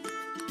Moonpig.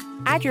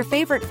 Add your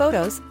favorite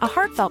photos, a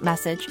heartfelt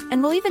message,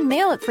 and we'll even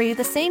mail it for you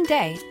the same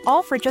day,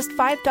 all for just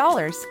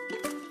 $5.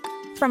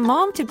 From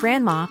mom to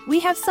grandma, we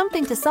have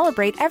something to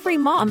celebrate every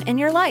mom in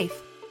your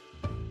life.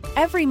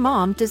 Every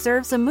mom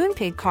deserves a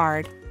Moonpig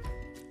card.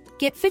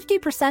 Get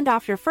 50%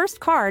 off your first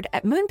card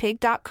at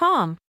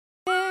moonpig.com.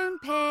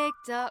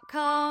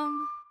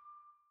 Moonpig.com.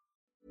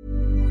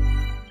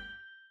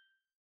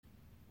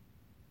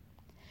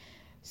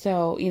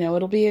 So,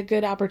 it'll be a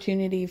good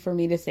opportunity for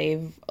me to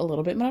save a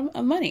little bit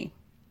of money.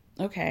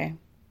 Okay.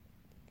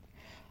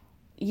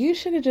 You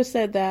should have just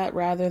said that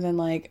rather than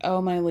like,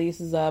 oh, my lease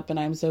is up and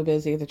I'm so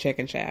busy at the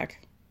Chicken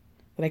Shack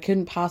that I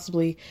couldn't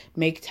possibly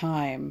make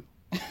time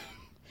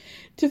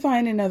to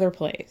find another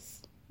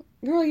place.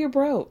 Girl, you're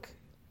broke.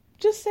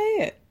 Just say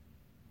it.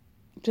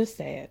 Just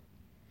say it.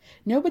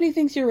 Nobody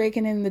thinks you're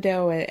raking in the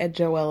dough at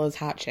Joella's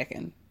Hot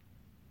Chicken.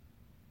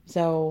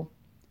 So,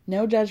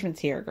 no judgments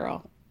here,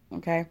 girl.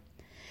 Okay?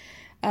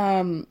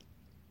 So,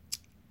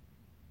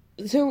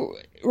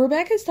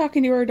 Rebecca's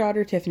talking to her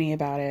daughter, Tiffany,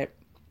 about it.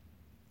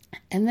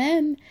 And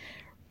then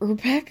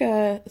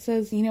Rebecca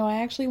says,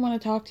 I actually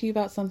want to talk to you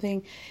about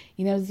something.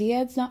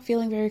 Ziad's not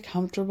feeling very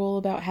comfortable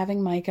about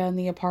having Micah in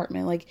the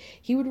apartment. Like,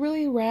 he would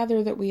really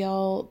rather that we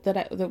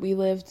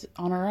lived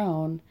on our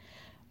own.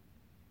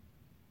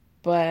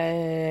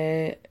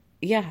 But,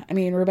 yeah,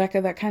 Rebecca,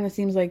 that kind of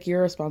seems like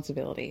your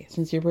responsibility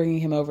since you're bringing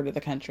him over to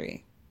the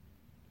country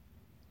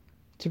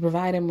to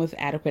provide him with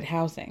adequate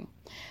housing.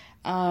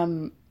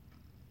 So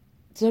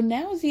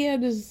now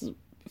Ziad is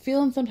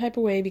feeling some type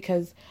of way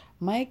because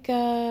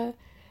Micah,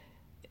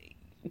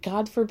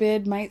 God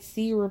forbid, might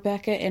see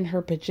Rebecca in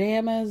her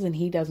pajamas and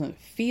he doesn't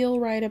feel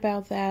right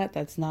about that.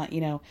 That's not,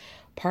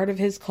 part of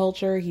his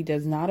culture. He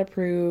does not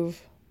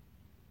approve.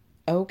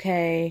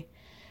 Okay.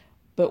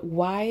 But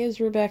why is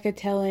Rebecca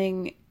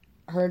telling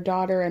her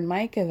daughter and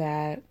Micah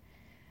that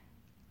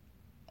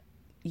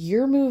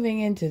you're moving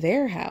into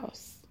their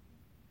house?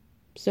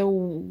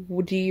 So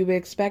do you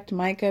expect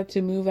Micah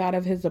to move out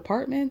of his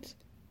apartment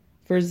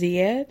for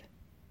Ziad?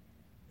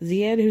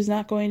 Ziad, who's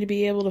not going to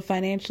be able to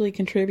financially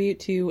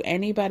contribute to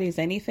anybody's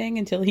anything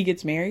until he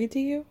gets married to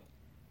you?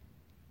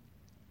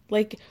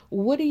 Like,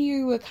 what are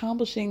you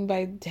accomplishing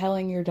by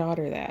telling your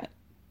daughter that?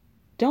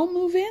 Don't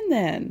move in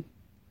then.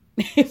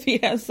 If he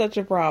has such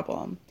a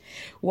problem,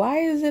 why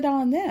is it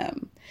on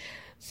them?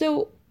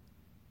 So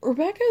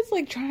Rebecca's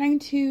like trying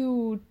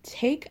to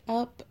take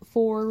up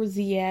for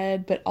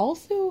Ziad, but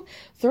also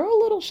throw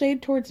a little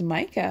shade towards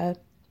Micah.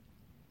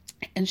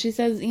 And she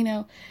says,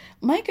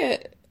 Micah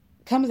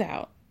comes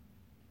out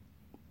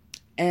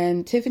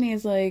and Tiffany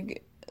is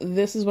like,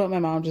 this is what my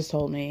mom just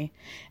told me.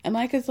 And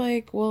Micah's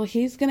like, well,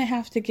 he's going to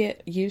have to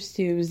get used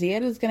to,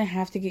 Ziad is going to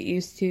have to get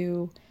used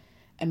to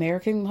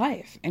American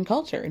life and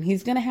culture, and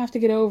he's gonna have to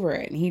get over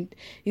it, and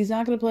he's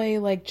not gonna play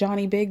like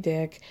Johnny Big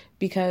Dick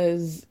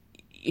because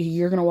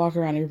you're gonna walk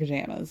around in your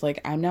pajamas.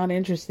 Like, I'm not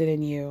interested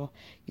in you.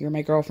 You're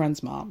my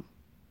girlfriend's mom.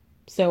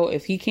 So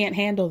if he can't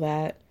handle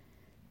that,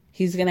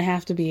 he's gonna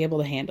have to be able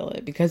to handle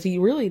it because he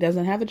really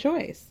doesn't have a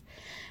choice.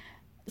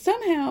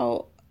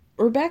 Somehow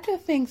Rebecca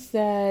thinks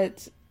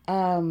that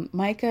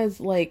Micah's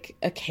like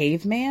a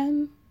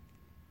caveman.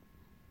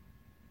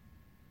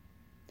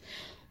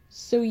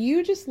 So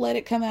you just let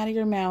it come out of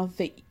your mouth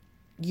that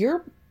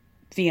your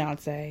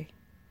fiance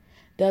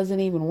doesn't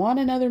even want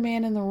another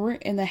man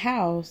in the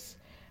house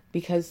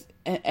because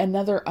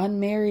another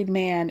unmarried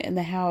man in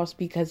the house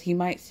because he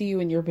might see you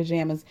in your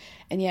pajamas,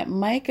 and yet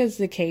Micah's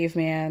the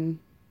caveman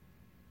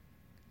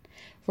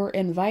for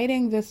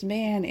inviting this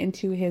man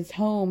into his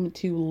home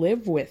to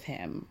live with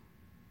him.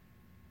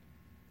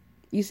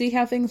 You see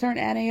how things aren't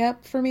adding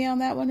up for me on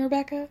that one,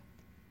 Rebecca?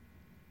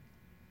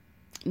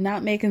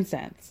 Not making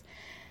sense.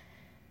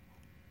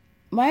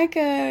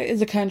 Micah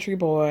is a country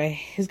boy.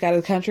 He's got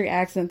a country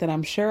accent that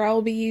I'm sure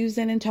I'll be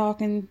using and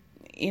talking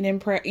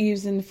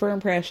using for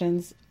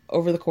impressions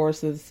over the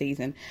course of the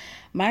season.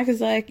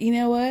 Micah's like, you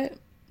know what?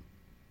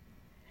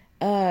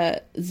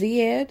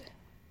 Ziad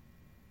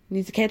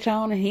needs to catch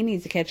on, and he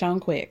needs to catch on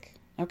quick.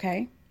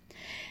 Okay?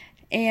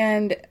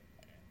 And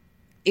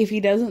if he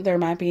doesn't, there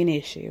might be an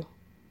issue.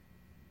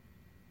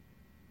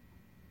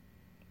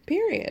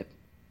 Period.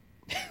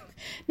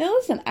 Now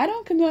listen, I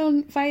don't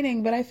condone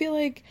fighting, but I feel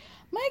like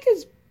Mike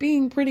is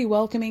being pretty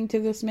welcoming to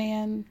this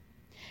man.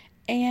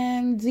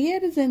 And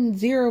Zied is in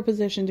zero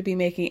position to be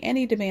making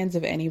any demands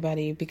of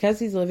anybody because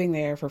he's living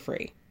there for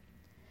free.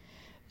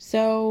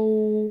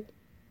 So,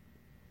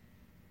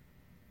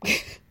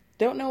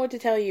 don't know what to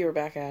tell you,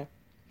 Rebecca.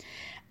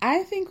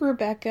 I think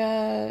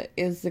Rebecca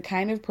is the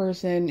kind of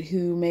person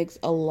who makes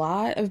a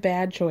lot of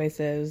bad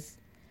choices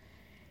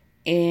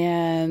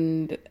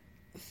and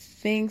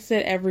thinks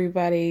that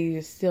everybody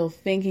is still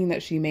thinking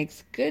that she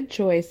makes good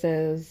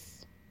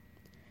choices.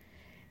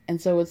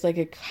 And so it's like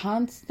a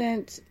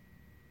constant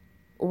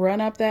run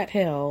up that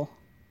hill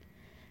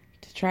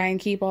to try and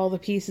keep all the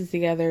pieces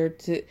together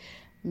to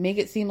make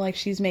it seem like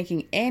she's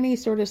making any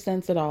sort of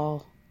sense at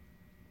all.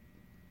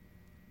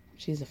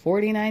 She's a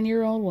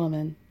 49-year-old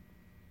woman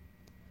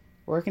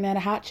working at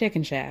a hot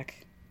chicken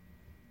shack,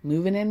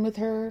 moving in with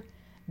her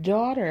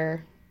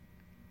daughter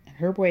and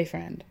her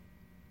boyfriend,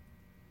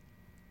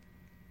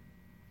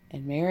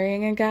 and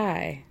marrying a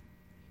guy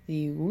that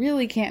you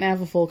really can't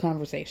have a full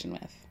conversation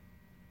with.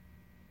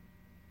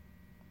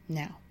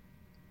 Now,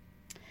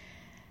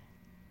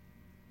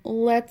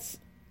 let's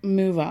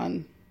move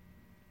on.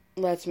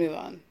 Let's move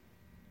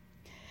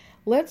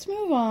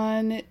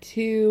on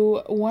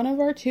to one of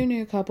our two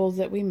new couples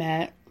that we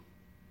met.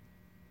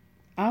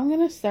 I'm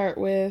going to start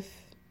with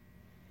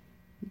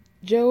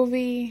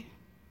Jovi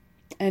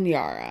and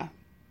Yara.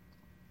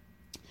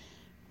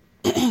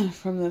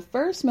 From the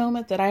first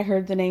moment that I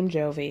heard the name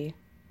Jovi,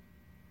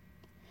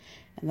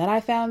 and then I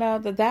found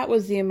out that that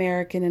was the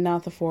American and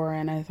not the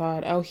foreign, I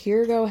thought, oh,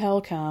 here go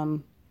hell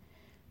come.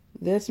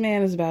 This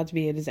man is about to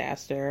be a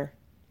disaster.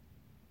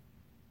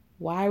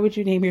 Why would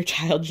you name your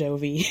child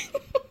Jovi?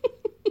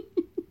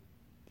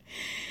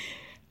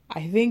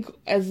 I think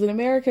as an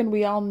American,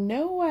 we all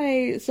know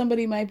why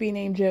somebody might be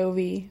named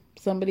Jovi.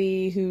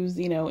 Somebody who's,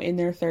 in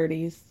their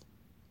 30s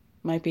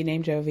might be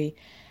named Jovi.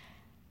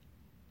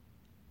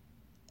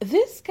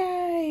 This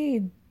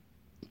guy,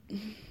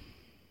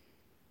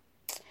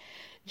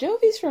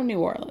 Jovi's from New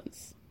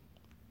Orleans.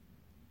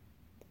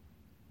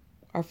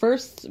 Our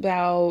first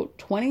about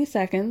 20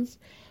 seconds,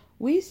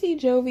 we see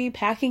Jovi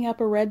packing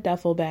up a red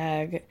duffel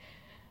bag,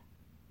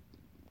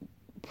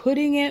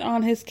 putting it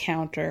on his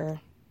kitchen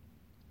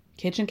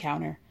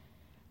counter,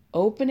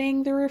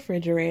 opening the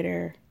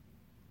refrigerator,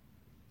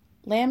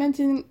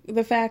 lamenting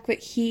the fact that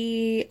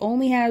he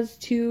only has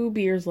 2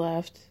 beers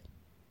left,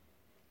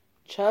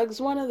 chugs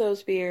one of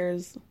those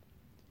beers,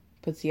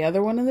 puts the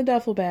other one in the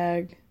duffel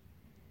bag,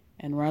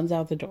 and runs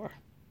out the door.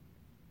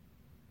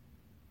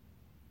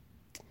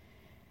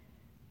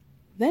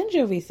 Then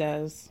Jovi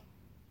says,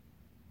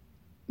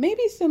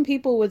 maybe some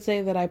people would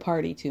say that I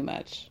party too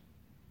much.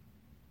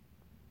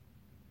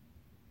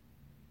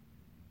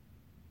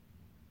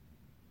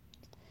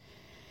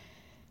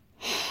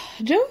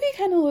 Jovi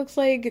kind of looks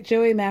like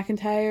Joey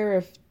McIntyre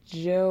if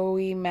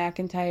Joey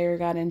McIntyre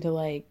got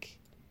into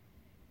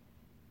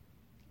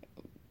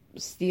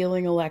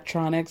stealing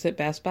electronics at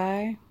Best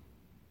Buy.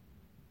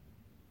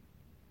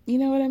 You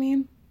know what I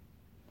mean?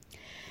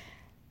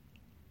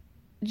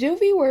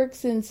 Jovi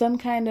works in some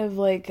kind of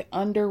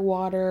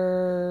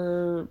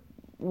underwater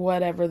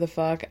whatever the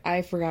fuck.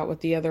 I forgot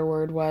what the other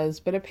word was,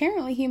 but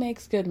apparently he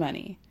makes good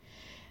money.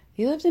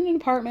 He lives in an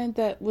apartment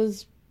that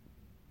was,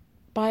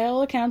 by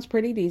all accounts,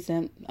 pretty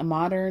decent. A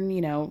modern,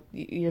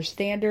 your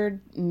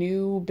standard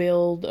new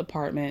build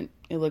apartment.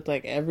 It looked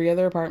like every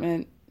other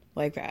apartment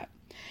like that.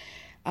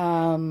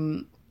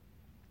 And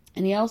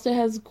he also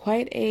has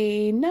quite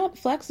a not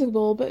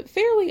flexible, but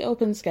fairly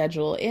open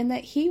schedule in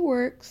that he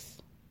works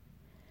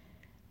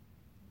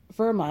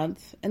for a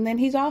month and then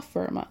he's off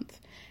for a month.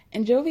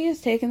 And Jovi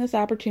has taken this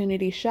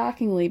opportunity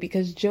shockingly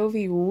because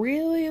Jovi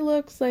really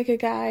looks like a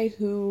guy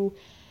who,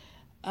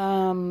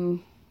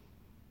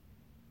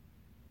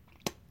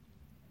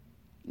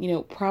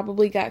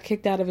 probably got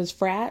kicked out of his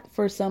frat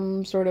for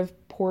some sort of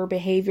poor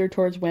behavior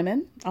towards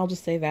women. I'll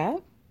just say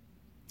that.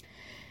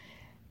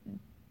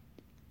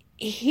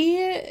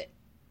 He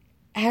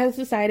has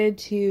decided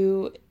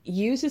to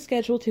use his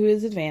schedule to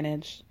his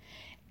advantage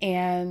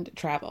and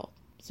travel.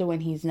 So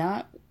when he's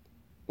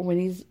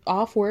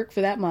off work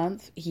for that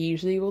month, he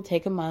usually will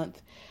take a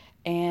month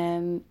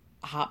and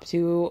hop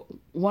from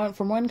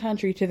one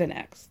country to the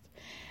next.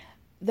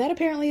 That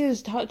apparently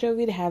has taught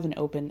Jovi to have an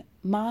open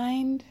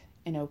mind,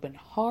 an open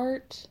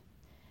heart.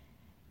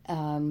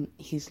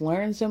 He's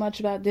learned so much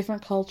about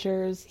different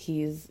cultures.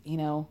 He's,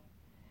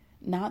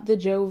 not the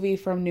Jovi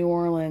from New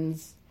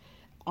Orleans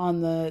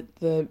on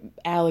the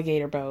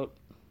alligator boat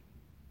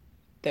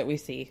that we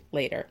see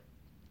later.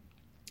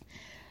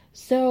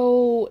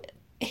 So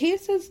he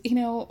says,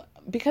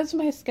 because of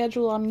my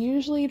schedule, I'm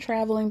usually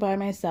traveling by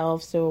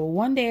myself. So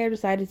one day I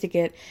decided to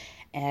get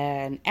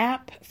an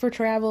app for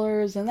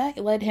travelers, and that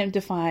led him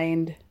to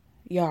find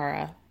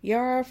Yara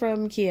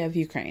from Kiev,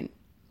 Ukraine.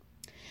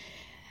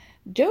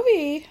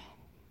 Jovi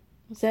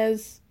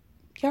says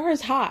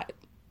Yara's hot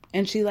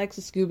and she likes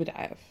to scuba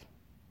dive.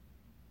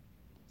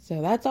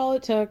 So that's all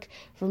it took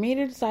for me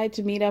to decide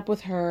to meet up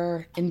with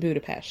her in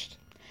Budapest.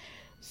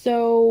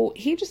 So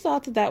he just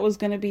thought that that was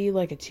going to be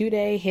like a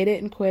 2-day hit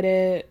it and quit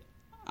it.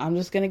 I'm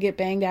just going to get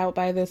banged out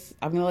by this.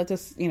 I'm going to let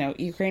this,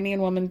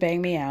 Ukrainian woman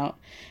bang me out.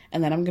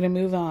 And then I'm going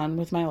to move on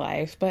with my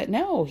life. But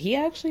no, he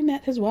actually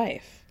met his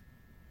wife.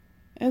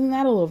 Isn't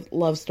that a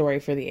love story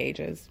for the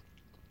ages?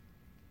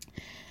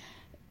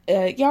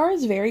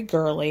 Yara's very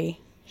girly.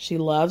 She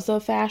loves a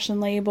fashion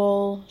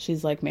label.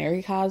 She's like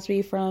Mary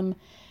Cosby from,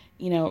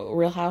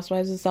 Real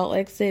Housewives of Salt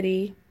Lake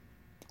City.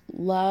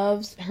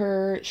 Loves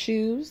her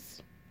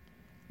shoes.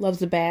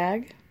 Loves a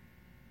bag.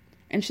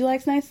 And she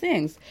likes nice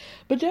things.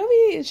 But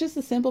Jovi is just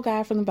a simple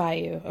guy from the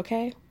bayou,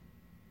 okay?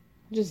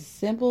 Just a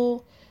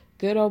simple,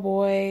 good old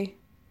boy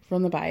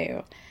from the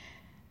bayou.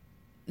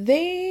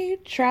 They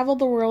traveled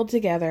the world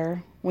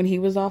together when he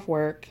was off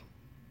work.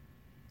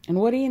 And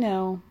what do you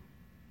know?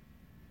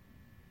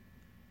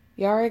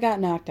 Yara got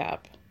knocked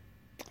up.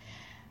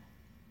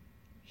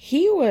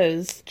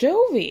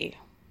 Jovi,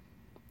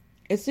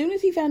 as soon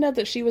as he found out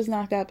that she was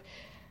knocked up,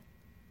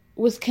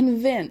 was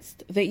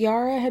convinced that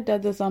Yara had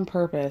done this on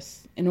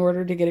purpose in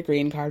order to get a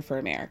green card for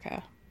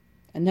America.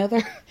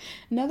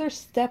 Another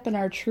step in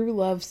our true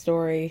love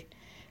story.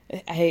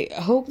 I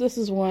hope this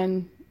is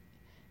one,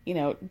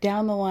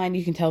 down the line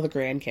you can tell the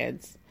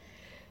grandkids.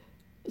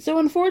 So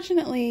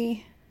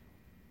unfortunately,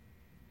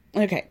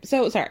 let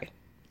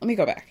me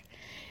go back.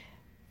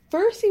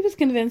 First, he was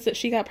convinced that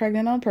she got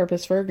pregnant on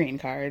purpose for a green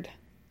card.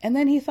 And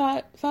then he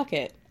thought, fuck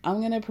it, I'm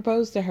going to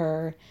propose to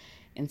her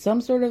in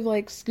some sort of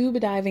like scuba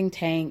diving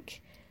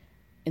tank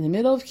in the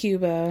middle of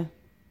Cuba,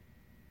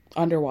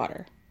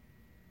 underwater,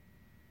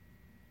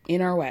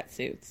 in our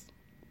wetsuits.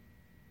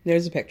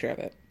 There's a picture of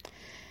it.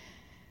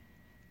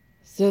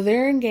 So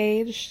they're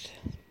engaged,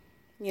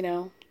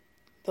 the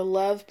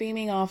love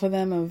beaming off of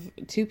them of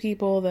two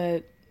people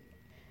that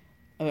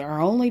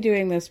are only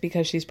doing this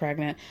because she's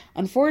pregnant.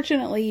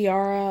 Unfortunately,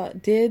 Yara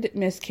did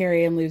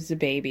miscarry and lose the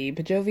baby,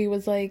 but Jovi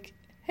was like,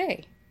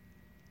 hey,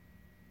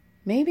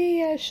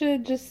 maybe I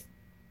should just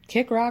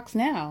kick rocks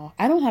now.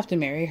 I don't have to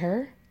marry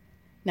her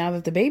now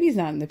that the baby's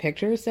not in the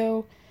picture,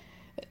 so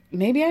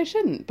maybe I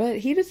shouldn't. But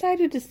he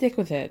decided to stick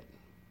with it.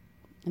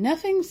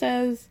 Nothing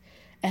says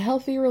a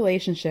healthy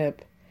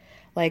relationship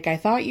like, I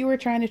thought you were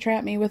trying to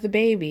trap me with a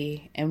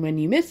baby, and when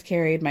you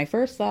miscarried, my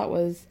first thought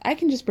was, I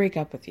can just break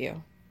up with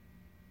you.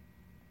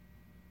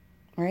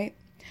 Right?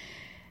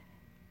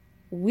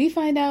 We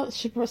find out,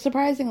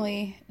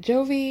 surprisingly,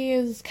 Jovi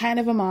is kind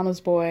of a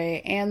mama's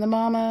boy, and the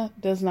mama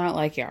does not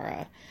like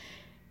Yara.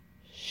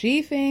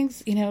 She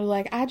thinks,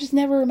 I just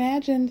never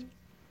imagined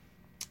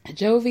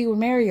Jovi would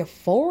marry a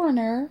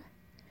foreigner.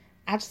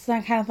 I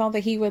kind of thought that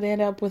he would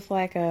end up with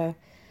like a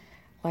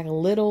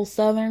little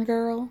Southern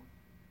girl.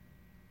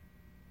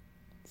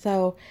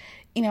 So,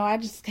 I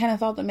just kind of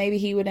thought that maybe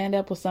he would end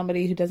up with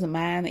somebody who doesn't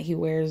mind that he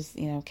wears,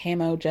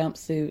 camo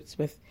jumpsuits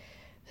with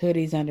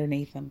hoodies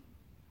underneath them.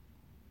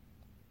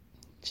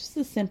 Just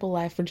a simple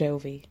life for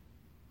Jovi.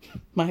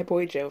 My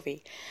boy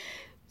Jovi.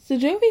 So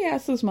Jovi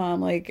asked his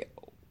mom,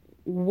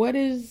 what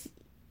does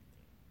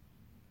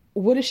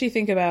she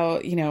think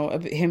about,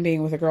 him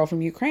being with a girl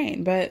from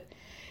Ukraine? But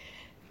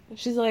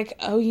she's like,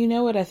 oh, you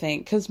know what I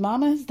think? Because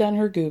Mama has done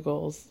her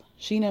Googles.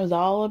 She knows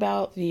all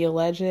about the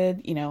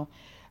alleged,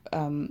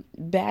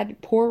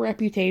 poor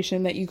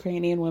reputation that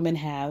Ukrainian women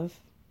have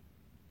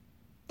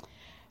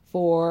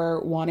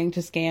for wanting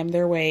to scam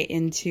their way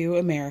into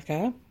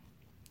America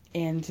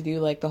and to do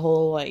the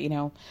whole,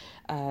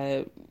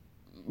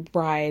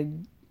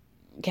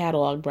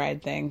 catalog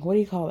bride thing. What do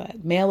you call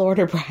that? Mail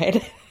order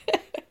bride.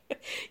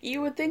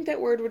 You would think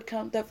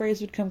that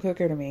phrase would come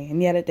quicker to me,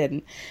 and yet it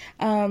didn't.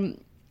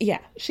 Yeah,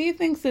 she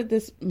thinks that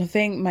this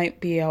thing might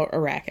be a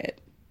racket.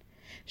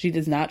 She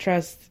does not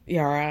trust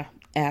Yara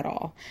at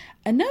all.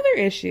 Another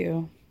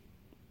issue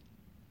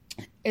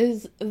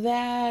is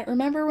that,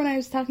 remember when I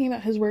was talking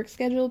about his work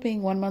schedule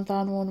being 1 month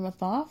on, 1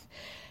 month off?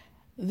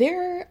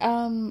 Their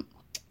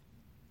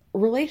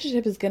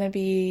relationship is going to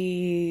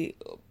be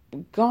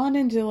gone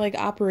into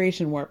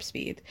Operation Warp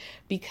Speed,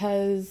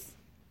 because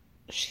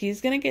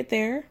she's going to get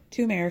there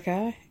to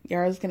America.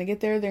 Yara's going to get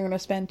there. They're going to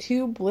spend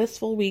 2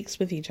 blissful weeks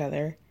with each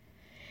other.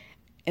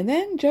 And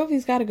then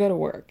Jovi's got to go to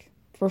work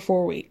for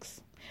 4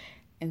 weeks.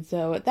 And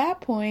so at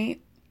that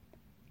point,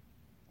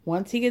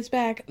 once he gets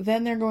back,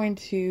 then they're going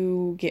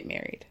to get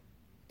married.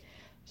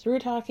 So we're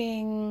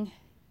talking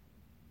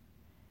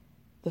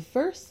the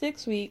first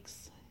 6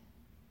 weeks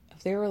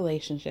of their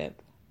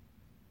relationship.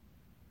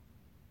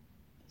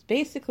 It's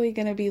basically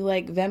going to be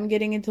like them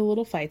getting into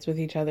little fights with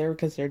each other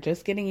because they're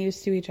just getting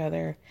used to each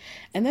other.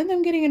 And then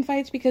them getting in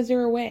fights because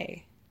they're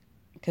away.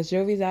 Because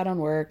Jovi's out on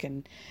work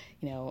and,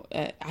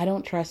 I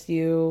don't trust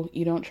you.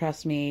 You don't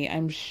trust me.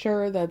 I'm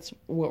sure that's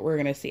what we're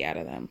going to see out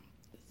of them.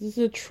 This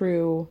is a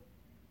true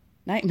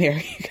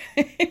nightmare, you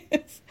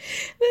guys.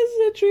 This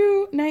is a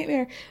true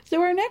nightmare.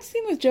 So our next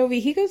scene with Jovi,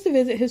 he goes to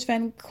visit his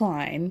friend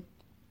Klein.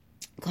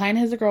 Klein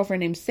has a girlfriend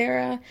named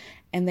Sarah,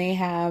 and they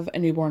have a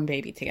newborn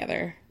baby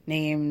together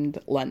named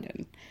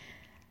London.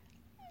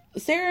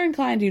 Sarah and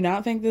Klein do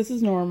not think this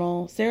is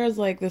normal. Sarah's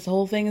like, this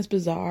whole thing is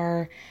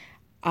bizarre.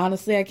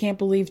 Honestly, I can't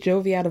believe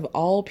Jovi, out of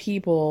all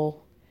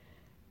people,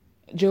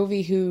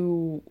 Jovi,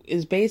 who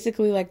is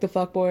basically like the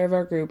fuckboy of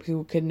our group,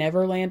 who could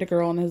never land a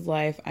girl in his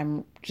life,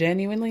 I'm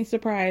genuinely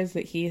surprised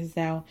that he has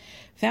now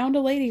found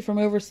a lady from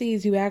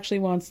overseas who actually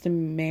wants to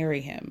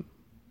marry him.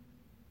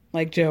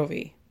 Like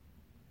Jovi.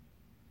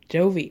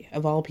 Jovi,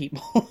 of all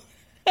people.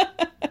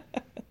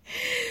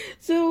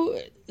 So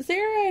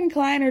Sarah and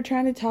Klein are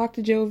trying to talk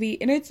to Jovi,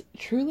 and it's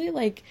truly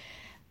like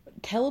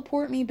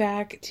teleport me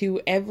back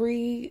to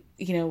every,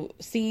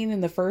 scene in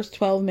the first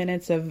 12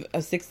 minutes of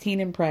 16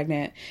 and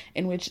Pregnant,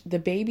 in which the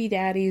baby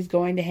daddy is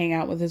going to hang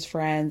out with his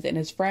friends, and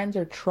his friends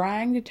are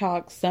trying to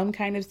talk some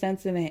kind of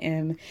sense into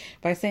him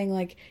by saying,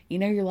 like,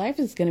 your life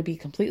is going to be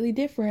completely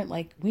different.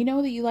 Like, we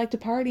know that you like to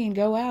party and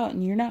go out,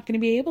 and you're not going to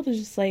be able to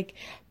just, like,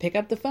 pick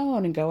up the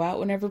phone and go out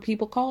whenever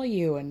people call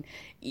you, and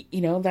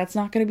that's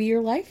not going to be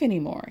your life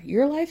anymore.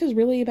 Your life is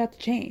really about to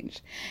change.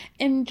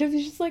 And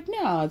Josie's just like,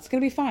 no, it's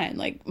going to be fine.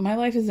 Like, my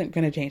life isn't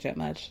going to change that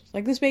much.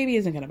 Like, this baby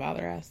isn't going to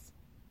bother us.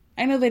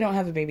 I know they don't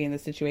have a baby in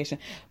this situation,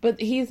 but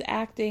he's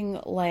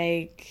acting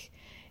like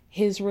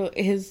his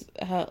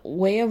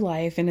way of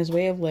life and his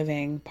way of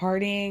living,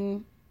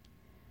 partying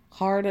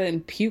hard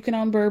and puking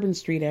on Bourbon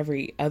Street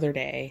every other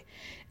day,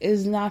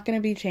 is not going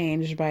to be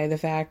changed by the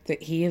fact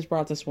that he has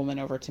brought this woman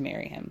over to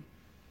marry him.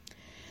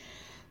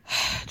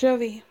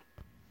 Jovi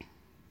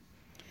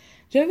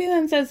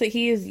then says that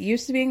he is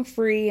used to being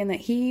free and that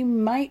he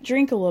might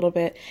drink a little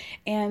bit.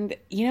 And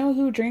you know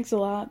who drinks a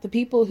lot? The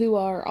people who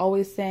are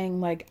always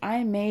saying, like,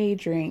 I may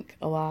drink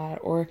a lot,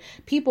 or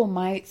people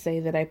might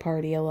say that I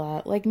party a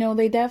lot. Like, no,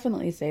 they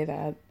definitely say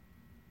that.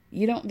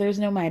 There's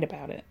no might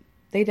about it.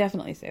 They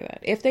definitely say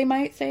that. If they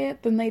might say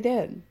it, then they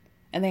did.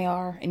 And they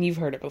are, and you've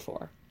heard it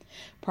before.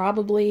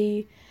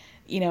 Probably,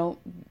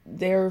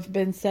 there have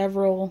been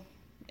several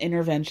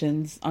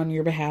interventions on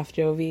your behalf,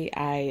 Jovi.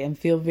 I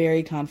feel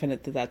very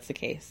confident that that's the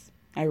case.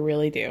 I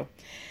really do.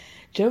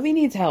 Jovi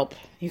needs help,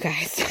 you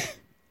guys.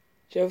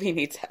 Jovi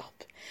needs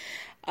help.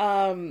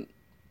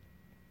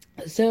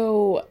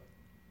 So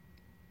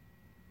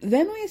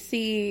then we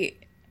see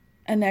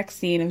a next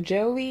scene of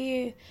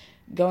Jovi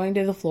going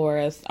to the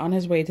florist on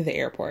his way to the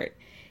airport.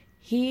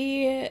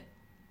 He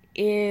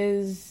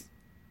is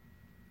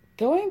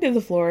going to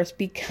the florist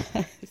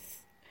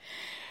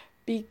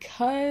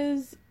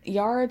because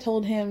Yara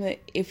told him that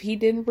if he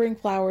didn't bring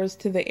flowers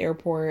to the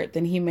airport,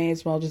 then he may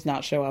as well just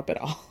not show up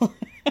at all.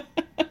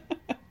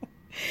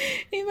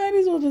 He might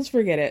as well just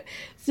forget it.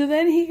 So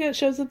then he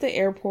shows up at the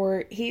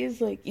airport. He's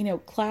like,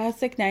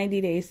 classic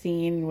 90 Day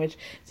scene in which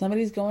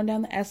somebody's going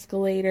down the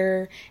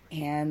escalator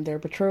and their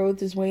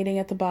betrothed is waiting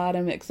at the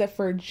bottom, except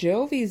for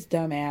Jovi's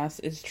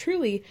dumbass is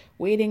truly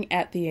waiting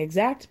at the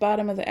exact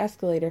bottom of the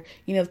escalator.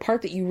 The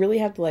part that you really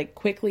have to, like,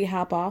 quickly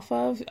hop off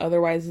of.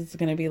 Otherwise, it's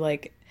going to be,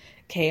 like,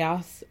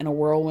 chaos and a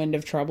whirlwind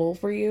of trouble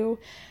for you.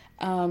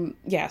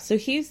 So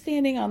he's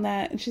standing on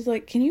that, and she's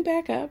like, can you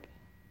back up?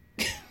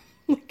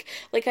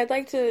 like I'd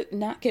like to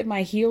not get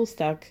my heel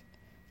stuck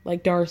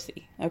like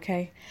Darcy.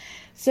 Okay.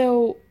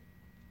 So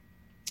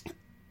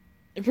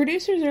the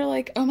producers are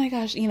like, oh my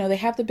gosh, they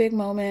have the big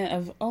moment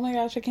of, oh my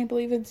gosh, I can't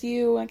believe it's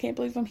you. I can't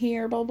believe I'm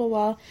here, blah, blah,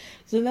 blah.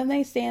 So then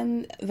they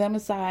stand them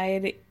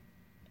aside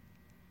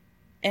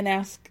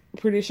and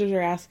producers are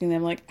asking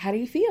them, like, how do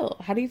you feel?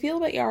 How do you feel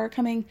about Yara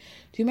coming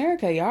to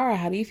America? Yara,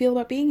 how do you feel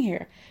about being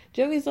here?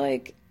 Jovi's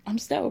like, I'm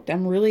stoked.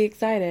 I'm really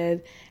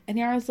excited. And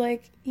Yara's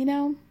like,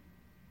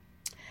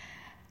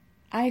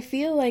 I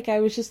feel like I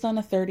was just on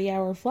a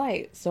 30-hour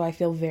flight, so I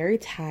feel very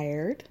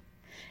tired,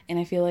 and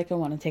I feel like I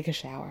want to take a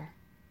shower.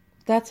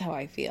 That's how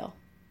I feel.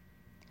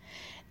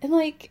 And,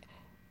 like,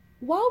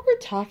 while we're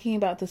talking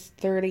about this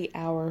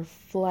 30-hour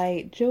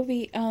flight,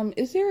 Jovi,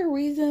 is there a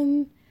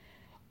reason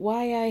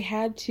why I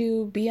had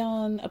to be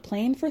on a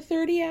plane for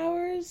 30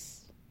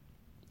 hours?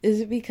 Is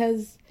it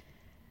because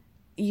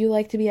you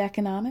like to be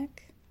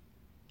economic?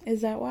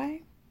 Is that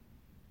why?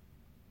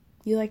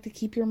 You like to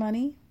keep your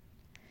money?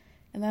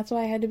 And that's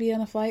why I had to be on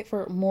a flight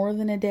for more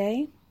than a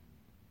day?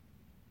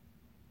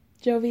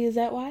 Jovi, is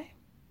that why?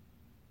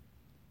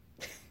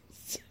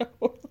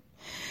 So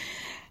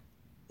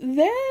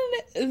then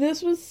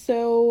this was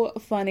so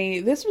funny.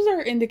 This was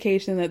our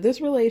indication that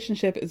this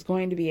relationship is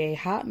going to be a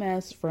hot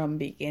mess from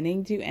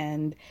beginning to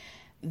end.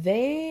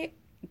 They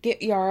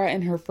get Yara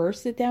in her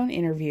first sit-down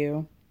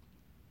interview,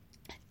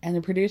 and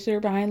the producer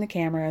behind the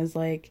camera is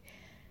like,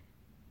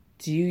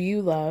 what do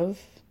you love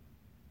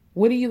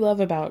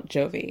about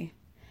Jovi?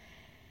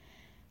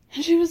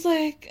 And she was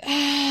like,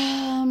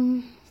 I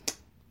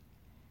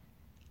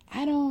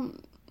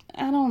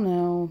don't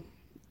know.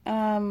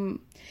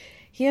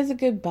 He has a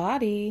good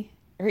body.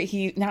 Or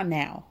not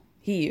now.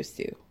 He used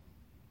to.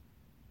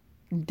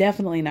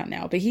 Definitely not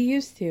now, but he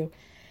used to.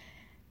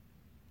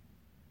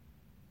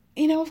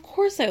 Of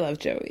course I love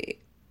Joey.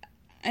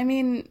 I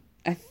mean,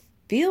 I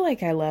feel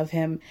like I love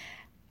him.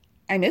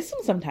 I miss him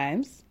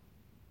sometimes.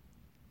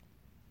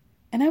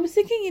 And I was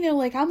thinking,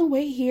 like on the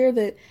way here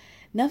that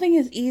nothing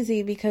is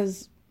easy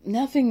because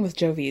nothing with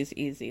Jovi is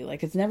easy.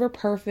 Like, it's never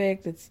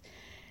perfect. It's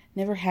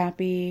never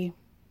happy.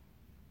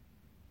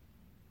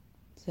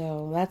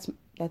 So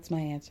that's my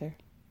answer.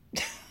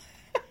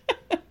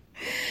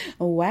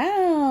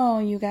 Wow,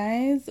 you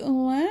guys.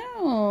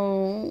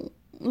 Wow.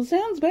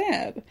 Sounds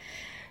bad.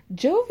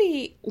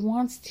 Jovi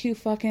wants to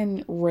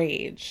fucking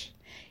rage.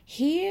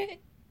 They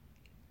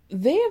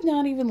have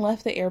not even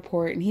left the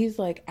airport, and he's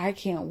like, I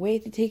can't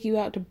wait to take you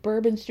out to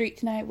Bourbon Street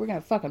tonight. We're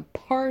gonna fucking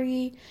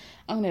party.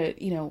 I'm gonna,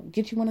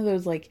 get you one of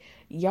those, like,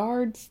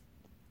 yard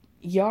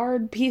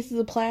pieces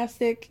of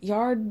plastic,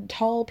 yard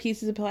tall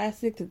pieces of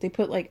plastic that they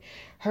put, like,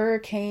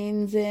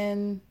 hurricanes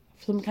in,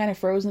 some kind of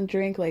frozen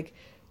drink. Like,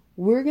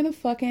 we're gonna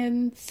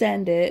fucking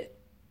send it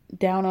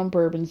down on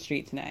Bourbon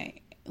Street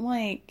tonight.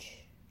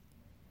 Like,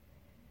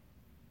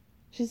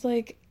 she's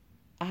like,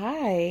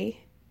 I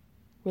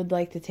would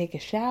like to take a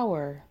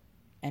shower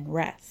and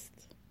rest.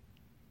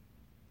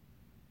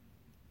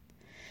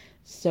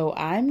 So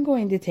I'm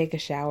going to take a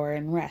shower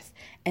and rest.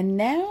 And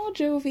now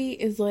Jovi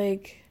is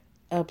like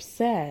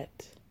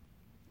upset.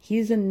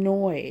 He's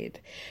annoyed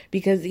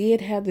because he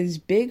had these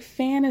big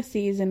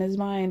fantasies in his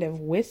mind of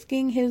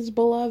whisking his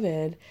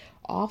beloved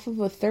off of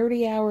a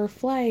 30-hour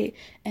flight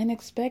and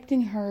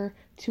expecting her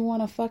to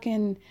want to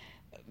fucking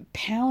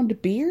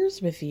pound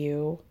beers with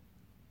you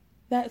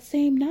that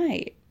same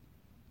night.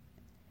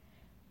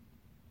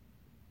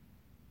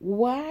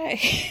 Why?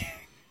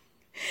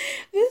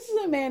 This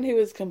is a man who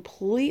is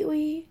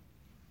completely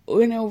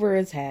in over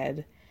his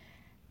head.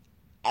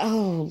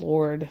 Oh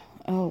Lord.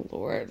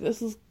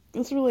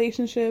 This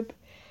relationship.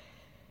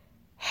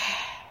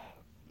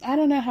 I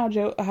don't know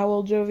how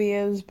old Jovi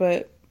is,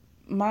 but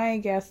my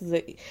guess is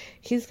that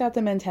he's got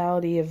the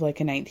mentality of like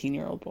a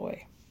 19-year-old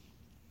boy.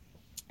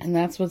 And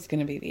that's what's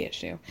going to be the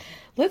issue.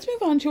 Let's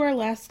move on to our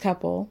last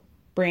couple,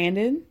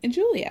 Brandon and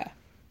Julia.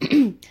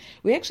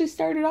 We actually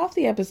started off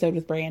the episode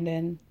with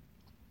Brandon.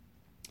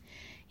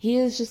 He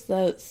is just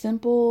a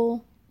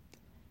simple,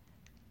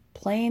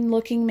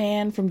 plain-looking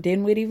man from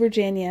Dinwiddie,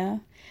 Virginia.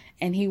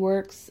 And he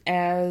works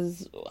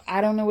as,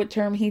 I don't know what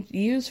term he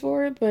used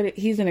for it, but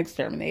he's an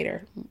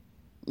exterminator.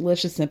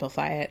 Let's just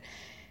simplify it.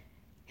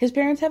 His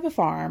parents have a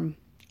farm,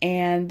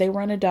 and they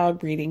run a dog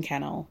breeding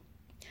kennel.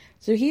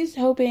 So he's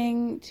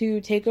hoping to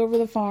take over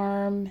the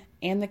farm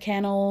and the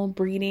kennel,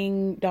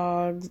 breeding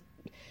dogs,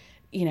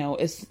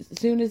 as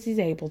soon as he's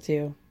able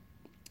to.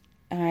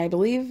 I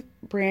believe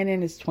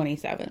Brandon is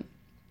 27.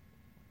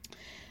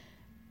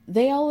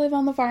 They all live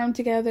on the farm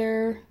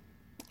together.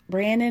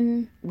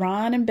 Brandon,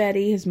 Ron and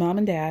Betty, his mom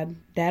and dad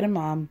and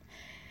mom.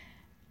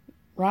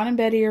 Ron and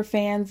Betty are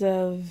fans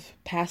of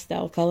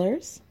pastel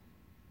colors.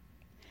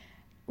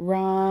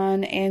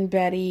 Ron and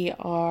Betty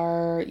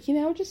are,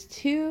 just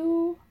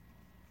two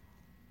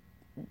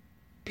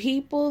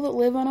people that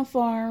live on a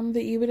farm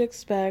that you would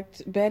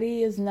expect.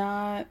 Betty is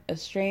not a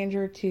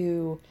stranger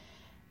to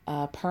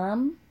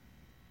perm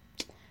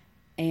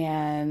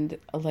and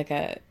like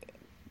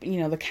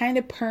the kind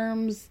of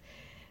perms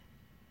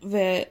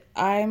that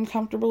I'm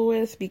comfortable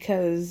with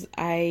because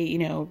I,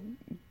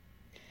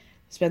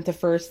 spent the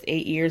first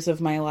 8 years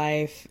of my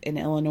life in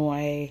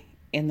Illinois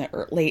in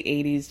the late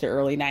 80s to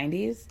early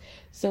 90s.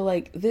 So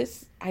like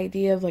this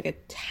idea of like a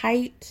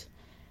tight,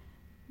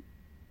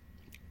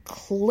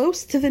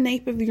 close to the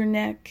nape of your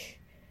neck,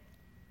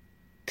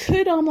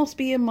 could almost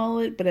be a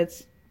mullet, but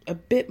it's a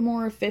bit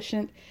more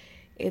efficient.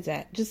 It's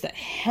just a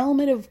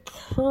helmet of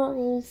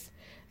curls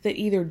that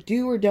either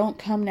do or don't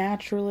come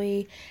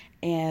naturally.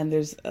 And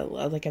there's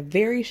a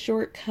very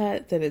short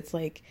cut that it's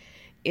like,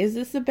 is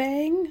this a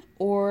bang?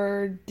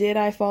 Or did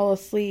I fall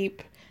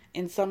asleep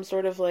in some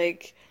sort of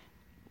electric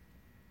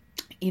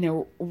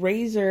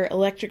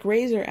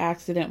razor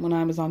accident when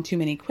I was on too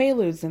many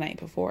Quaaludes the night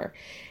before?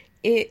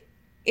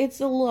 It's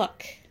a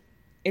look.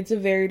 It's a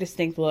very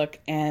distinct look.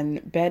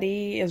 And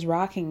Betty is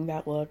rocking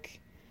that look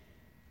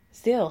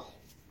still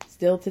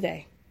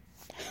today.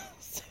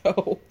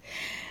 So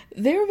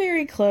they're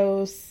very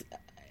close.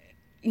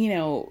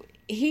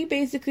 He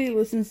basically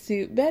listens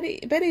to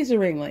Betty. Betty's a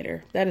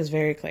ringleader. That is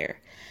very clear.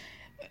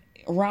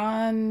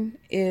 Ron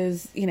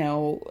is,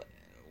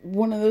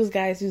 one of those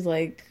guys who's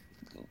like,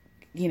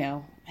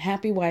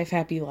 happy wife,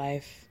 happy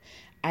life.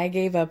 I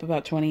gave up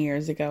about 20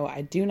 years ago.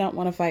 I do not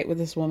want to fight with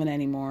this woman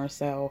anymore.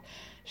 So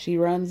she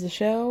runs the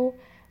show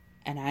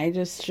and I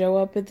just show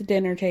up at the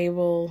dinner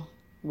table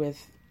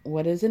with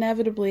what is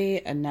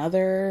inevitably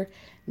another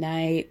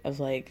night of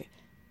like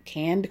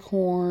canned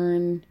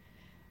corn,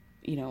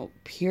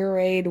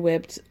 pureed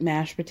whipped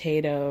mashed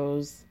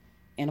potatoes,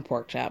 and a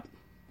pork chop.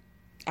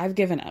 I've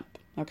given up,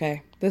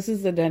 okay? This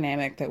is the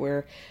dynamic that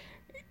we're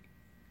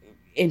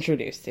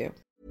introduced to.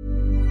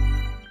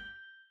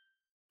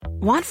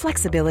 Want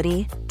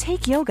flexibility?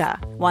 Take yoga.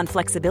 Want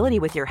flexibility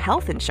with your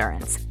health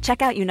insurance?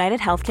 Check out United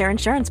Healthcare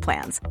Insurance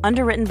Plans.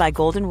 Underwritten by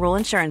Golden Rule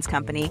Insurance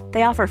Company,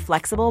 they offer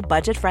flexible,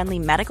 budget-friendly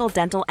medical,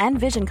 dental, and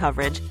vision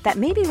coverage that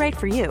may be right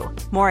for you.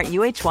 More at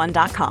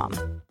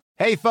uh1.com.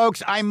 Hey,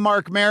 folks, I'm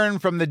Mark Maron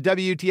from the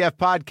WTF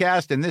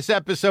Podcast, and this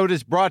episode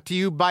is brought to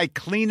you by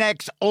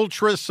Kleenex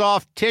Ultra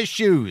Soft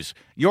Tissues.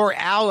 your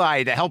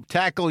ally to help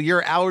tackle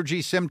your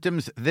allergy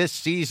symptoms this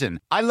season.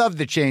 I love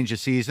the change of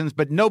seasons,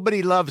 but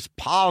nobody loves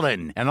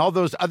pollen and all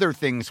those other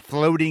things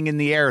floating in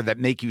the air that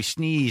make you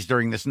sneeze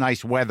during this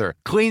nice weather.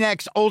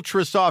 Kleenex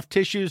Ultra Soft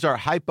Tissues are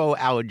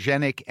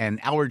hypoallergenic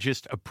and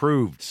allergist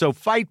approved. So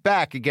fight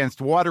back against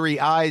watery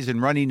eyes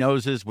and runny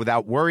noses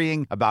without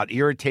worrying about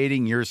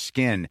irritating your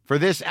skin. For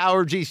this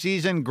allergy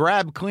season,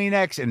 grab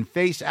Kleenex and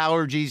face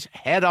allergies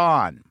head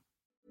on.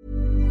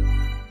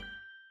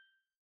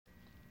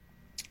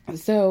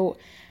 So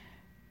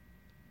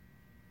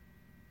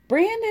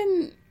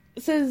Brandon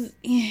says,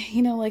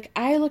 you know, like,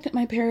 I looked at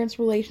my parents'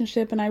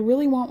 relationship and I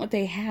really want what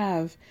they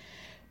have,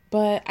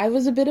 but I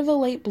was a bit of a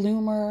late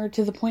bloomer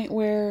to the point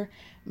where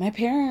my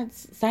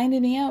parents signed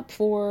me up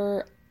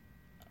for,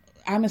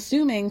 I'm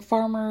assuming,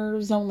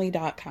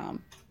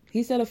 farmersonly.com.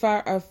 He said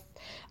a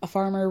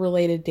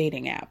farmer-related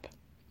dating app.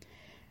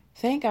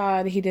 Thank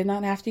God he did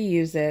not have to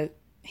use it.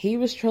 He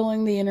was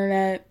trolling the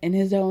internet in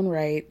his own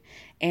right,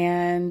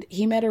 and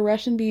he met a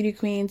Russian beauty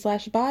queen /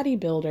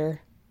 bodybuilder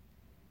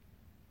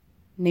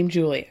named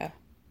Julia.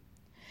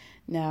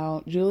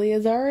 Now,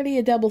 Julia's already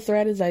a double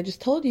threat, as I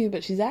just told you,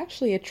 but she's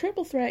actually a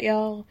triple threat,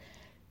 y'all.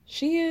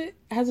 She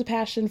has a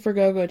passion for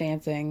go-go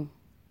dancing,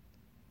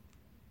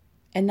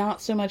 and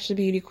not so much the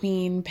beauty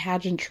queen,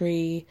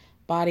 pageantry,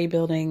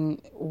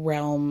 bodybuilding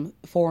realm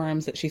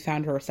forums that she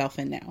found herself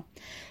in now.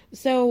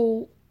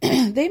 So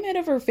they met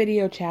over a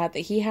video chat that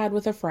he had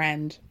with a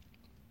friend.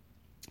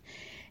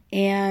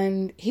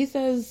 And he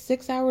says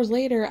 6 hours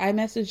later, I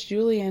messaged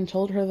Julia and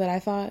told her that I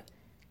thought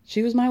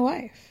she was my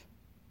wife.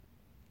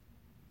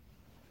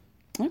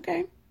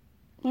 Okay.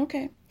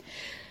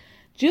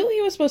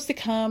 Julia was supposed to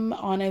come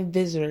on a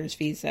visitor's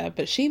visa,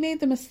 but she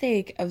made the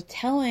mistake of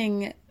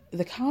telling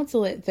the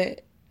consulate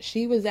that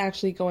she was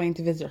actually going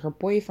to visit her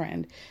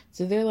boyfriend.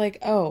 So they're like,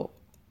 oh,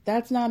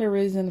 that's not a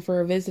reason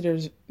for a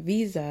visitor's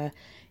visa.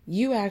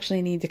 You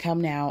actually need to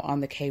come now on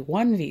the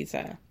K1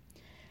 visa.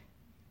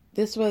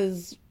 This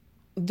was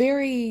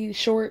very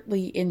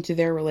shortly into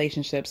their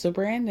relationship. So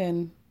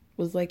Brandon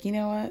was like, you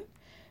know what?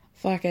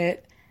 Fuck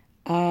it.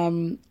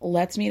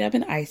 Let's meet up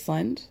in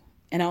Iceland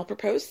and I'll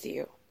propose to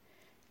you.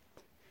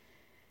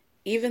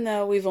 Even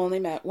though we've only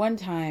met one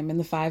time in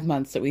the 5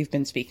 months that we've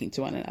been speaking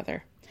to one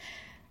another.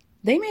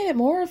 They made it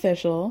more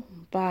official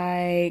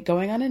by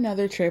going on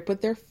another trip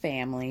with their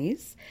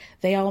families.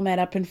 They all met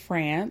up in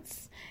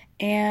France.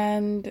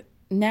 And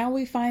now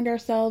we find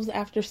ourselves,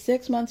 after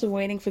 6 months of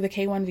waiting for the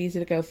K1 visa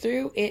to go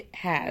through, it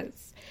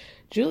has.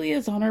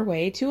 Julia's on her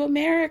way to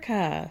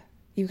America.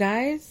 You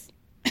guys?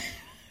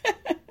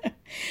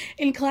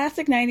 In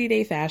classic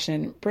 90-day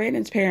fashion,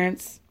 Brandon's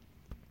parents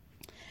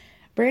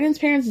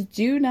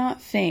do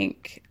not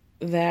think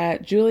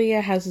that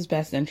Julia has his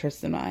best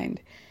interests in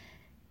mind.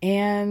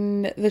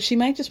 And that she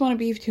might just want to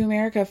be to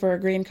America for a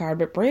green card.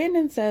 But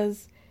Brandon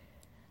says,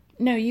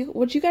 no,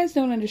 what you guys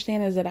don't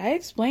understand is that I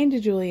explained to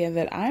Julia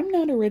that I'm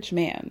not a rich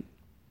man.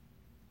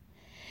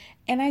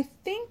 And I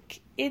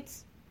think it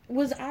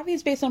was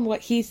obvious based on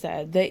what he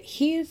said, that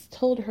he's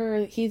told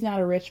her he's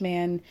not a rich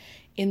man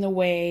in the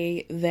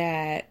way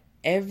that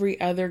every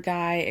other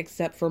guy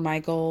except for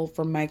Michael,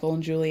 from Michael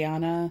and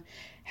Juliana,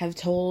 have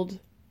told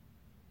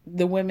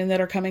the women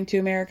that are coming to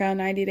America on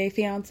 90 Day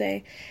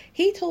Fiancé.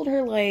 He told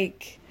her,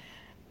 like,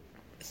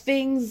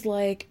 things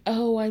like,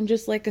 oh, I'm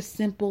just like a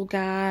simple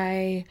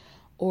guy,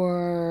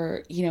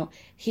 or, you know,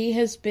 he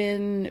has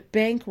been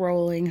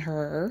bankrolling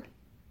her,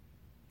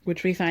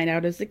 which we find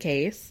out is the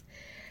case,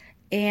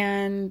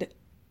 and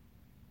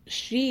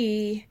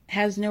she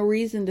has no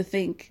reason to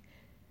think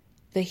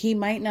that he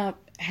might not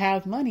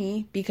have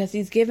money because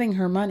he's giving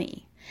her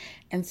money.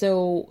 And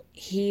so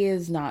he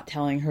is not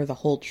telling her the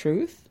whole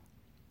truth.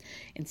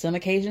 In some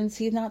occasions,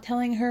 he's not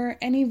telling her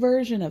any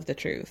version of the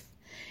truth,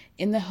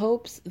 in the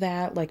hopes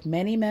that, like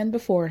many men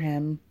before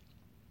him,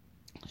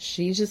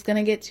 she's just going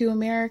to get to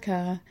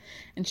America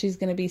and she's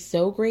going to be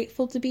so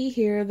grateful to be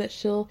here that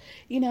she'll,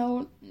 you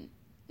know,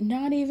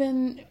 not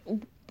even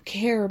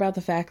care about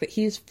the fact that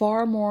he's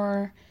far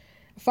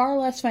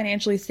less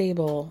financially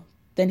stable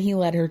than he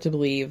led her to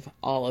believe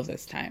all of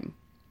this time.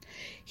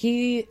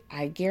 He,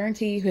 I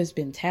guarantee you, has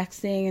been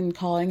texting and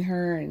calling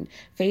her and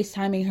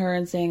FaceTiming her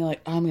and saying,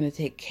 like, I'm going to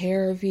take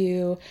care of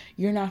you.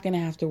 You're not going to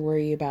have to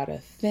worry about a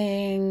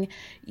thing.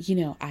 You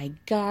know, I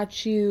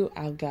got you.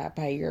 I'll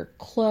buy your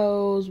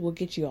clothes. We'll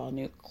get you all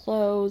new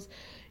clothes.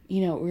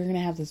 You know, we're going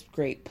to have this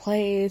great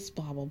place,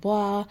 blah, blah,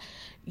 blah.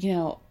 You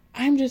know,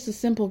 I'm just a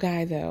simple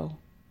guy, though.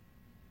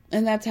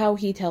 And that's how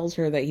he tells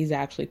her that he's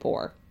actually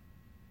poor.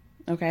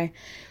 Okay?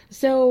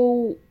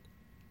 So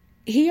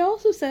he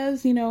also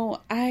says,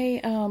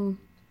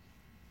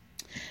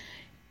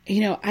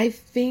 I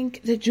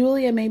think that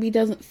Julia maybe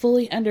doesn't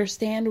fully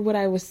understand what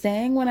I was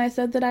saying when I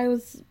said that I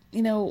was,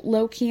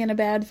 low-key in a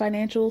bad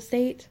financial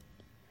state.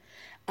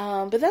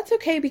 But that's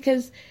okay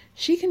because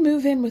she can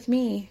move in with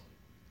me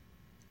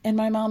and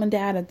my mom and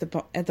dad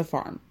at the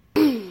farm.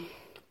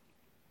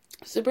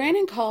 So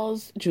Brandon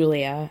calls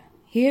Julia.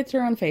 He hits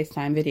her on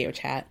FaceTime video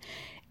chat.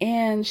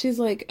 And she's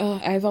like,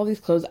 I have all these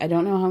clothes. I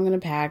don't know how I'm going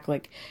to pack.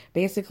 Like,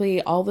 basically,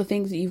 all the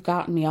things that you've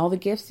gotten me, all the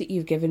gifts that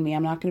you've given me,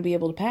 I'm not going to be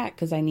able to pack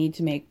because I need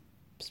to make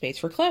space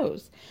for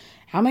clothes.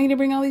 How am I going to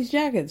bring all these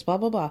jackets? Blah,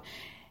 blah, blah.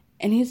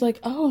 And he's like,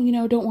 oh,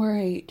 don't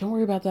worry. Don't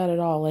worry about that at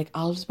all. Like,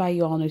 I'll just buy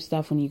you all new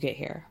stuff when you get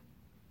here.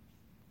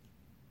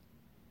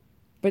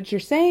 But you're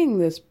saying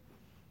this,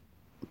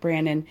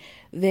 Brandon,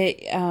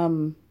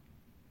 that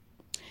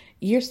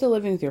you're still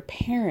living with your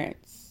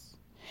parents.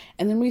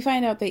 And then we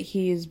find out that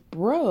he's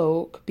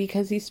broke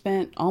because he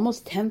spent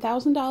almost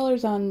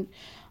 $10,000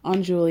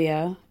 on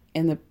Julia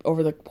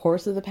over the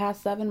course of the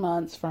past 7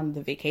 months, from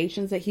the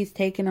vacations that he's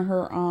taken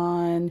her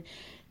on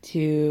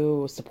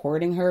to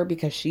supporting her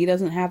because she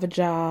doesn't have a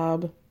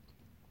job.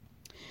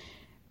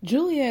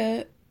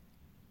 Julia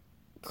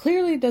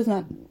clearly does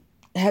not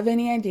have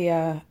any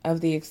idea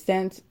of the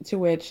extent to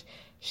which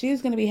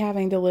she's going to be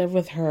having to live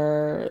with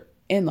her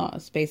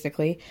in-laws,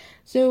 basically.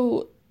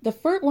 So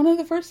one of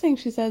the first things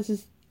she says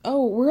is,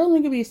 oh, we're only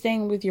going to be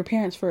staying with your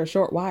parents for a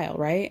short while,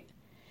 right?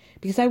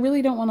 Because I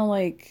really don't want to,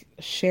 like,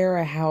 share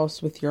a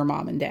house with your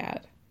mom and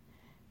dad.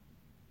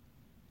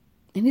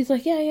 And he's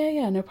like,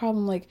 yeah, no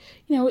problem. Like,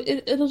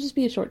 it'll just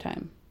be a short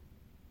time.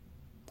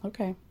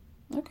 Okay,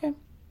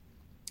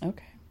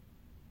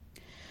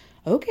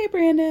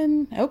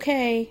 Brandon.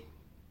 Okay.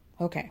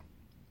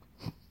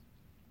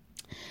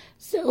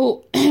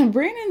 So,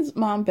 Brandon's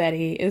mom,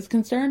 Betty, is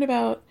concerned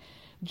about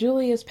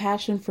Julia's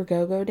passion for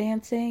go-go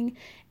dancing.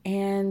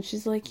 And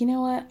she's like, you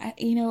know what?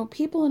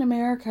 People in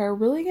America are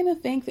really going to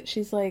think that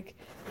she's like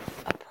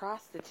a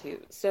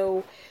prostitute.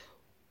 So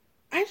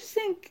I just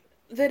think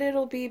that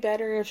it'll be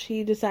better if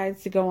she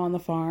decides to go on the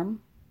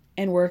farm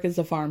and work as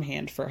a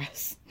farmhand for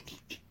us.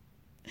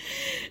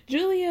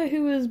 Julia,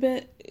 who is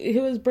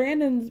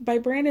by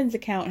Brandon's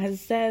account,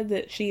 has said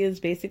that she is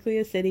basically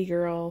a city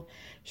girl.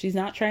 She's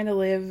not trying to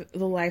live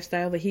the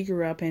lifestyle that he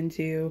grew up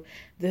into.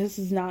 This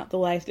is not the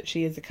life that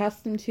she is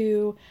accustomed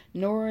to,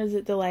 nor is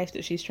it the life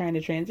that she's trying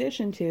to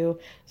transition to.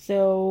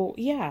 So,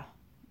 yeah.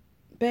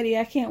 Betty,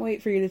 I can't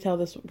wait for you to tell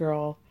this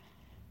girl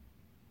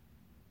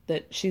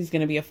that she's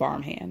going to be a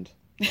farmhand.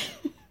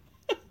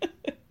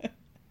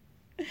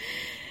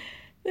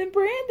 Then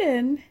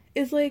Brandon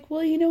is like,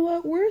 well, you know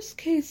what? Worst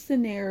case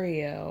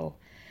scenario.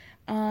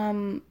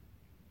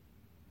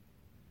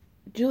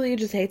 Julia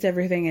just hates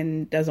everything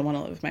and doesn't want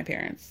to live with my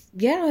parents.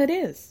 Yeah, it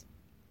is.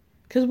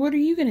 Because what are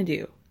you going to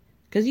do?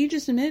 Because you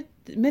just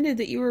admitted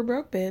that you were a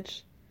broke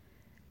bitch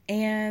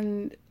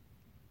and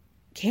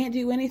can't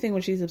do anything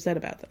when she's upset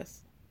about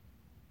this.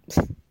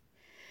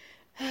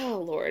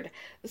 Oh, Lord.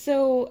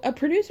 So a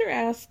producer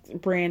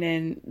asked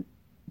Brandon,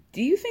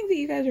 do you think that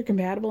you guys are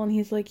compatible? And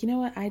he's like, you know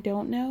what? I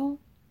don't know.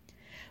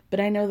 But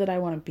I know that I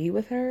want to be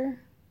with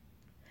her.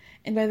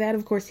 And by that,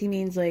 of course, he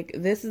means, like,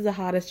 this is the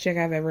hottest chick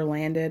I've ever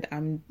landed.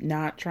 I'm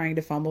not trying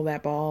to fumble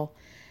that ball.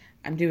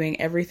 I'm doing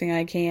everything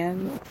I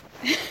can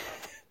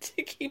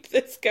to keep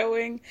this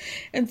going.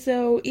 And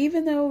so,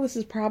 even though this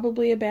is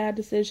probably a bad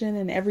decision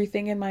and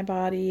everything in my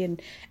body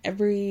and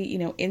every,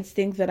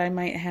 instinct that I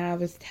might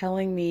have is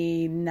telling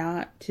me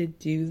not to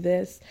do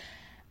this,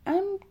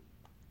 I'm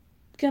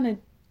gonna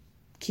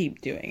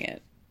keep doing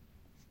it.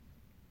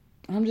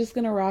 I'm just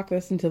gonna rock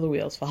this until the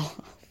wheels fall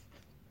off.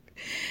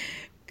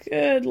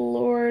 Good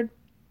Lord.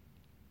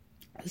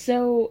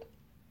 So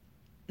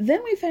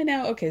then we find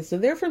out, okay, so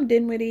they're from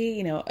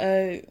Dinwiddie,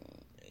 a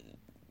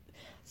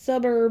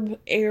suburb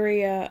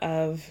area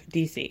of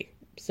DC.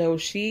 So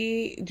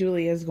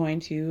Julia is going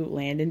to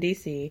land in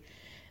DC.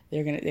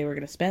 They were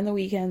gonna spend the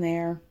weekend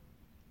there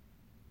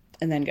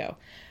and then go.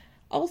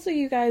 Also,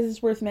 you guys,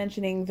 it's worth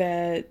mentioning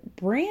that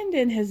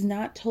Brandon has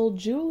not told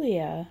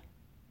Julia,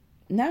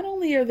 not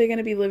only are they going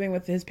to be living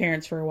with his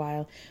parents for a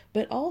while,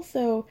 but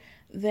also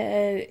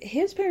that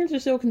his parents are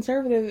so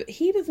conservative,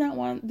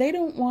 they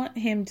don't want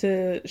him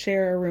to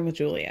share a room with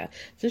Julia.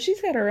 So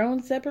she's got her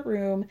own separate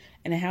room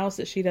in a house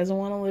that she doesn't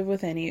want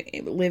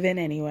to live in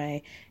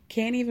anyway.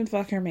 Can't even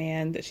fuck her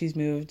man that she's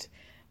moved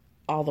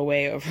all the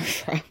way over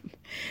from.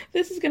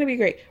 This is going to be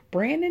great.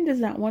 Brandon does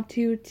not want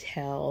to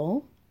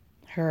tell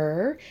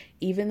her,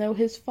 even though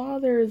his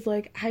father is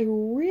like, I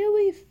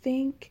really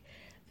think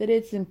that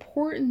it's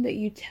important that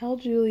you tell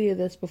Julia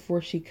this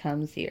before she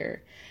comes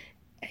here.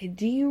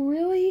 Do you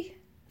really,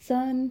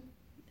 son?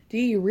 Do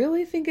you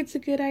really think it's a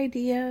good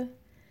idea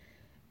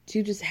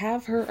to just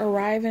have her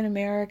arrive in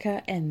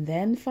America and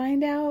then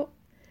find out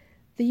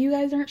that you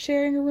guys aren't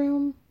sharing a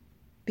room?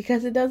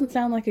 Because it doesn't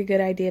sound like a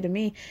good idea to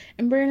me.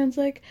 And Brandon's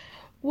like,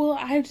 well,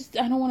 I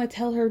don't want to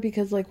tell her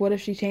because, like, what if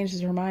she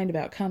changes her mind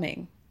about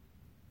coming?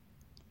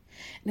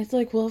 And it's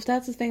like, well, if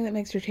that's the thing that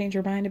makes her change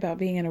her mind about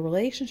being in a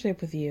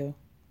relationship with you,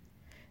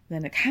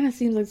 then it kind of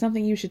seems like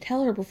something you should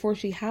tell her before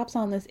she hops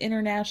on this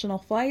international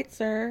flight,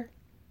 sir.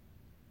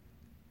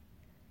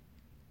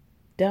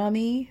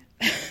 Dummy.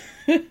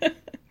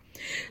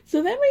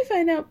 So then we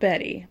find out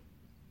Betty,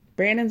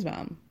 Brandon's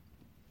mom,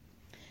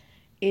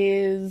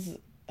 is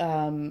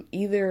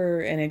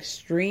either an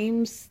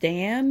extreme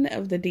stan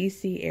of the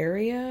DC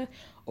area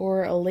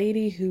or a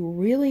lady who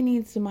really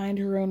needs to mind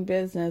her own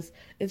business,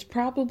 it's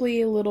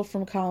probably a little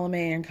from column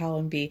A and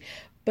column B.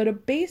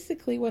 But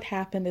basically what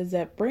happened is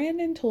that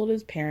Brandon told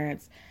his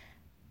parents,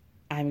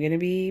 I'm going to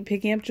be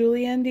picking up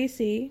Julia in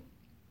DC.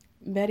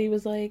 Betty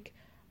was like,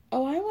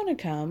 oh, I want to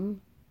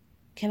come.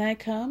 Can I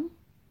come?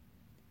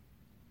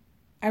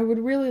 I would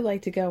really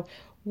like to go.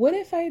 What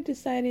if I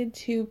decided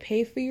to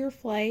pay for your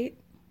flight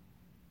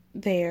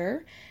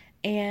there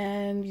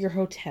and your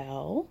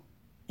hotel,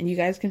 and you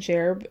guys can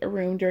share a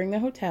room during the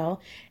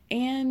hotel,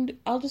 and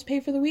I'll just pay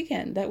for the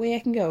weekend. That way I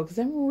can go, because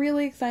I'm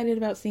really excited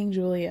about seeing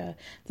Julia,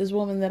 this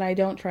woman that I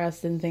don't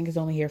trust and think is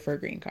only here for a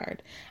green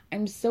card.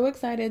 I'm so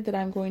excited that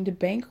I'm going to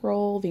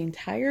bankroll the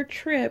entire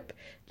trip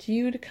to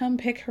you to come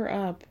pick her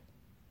up.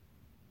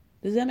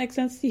 Does that make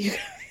sense to you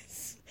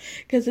guys?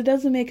 Because it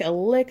doesn't make a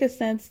lick of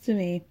sense to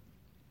me.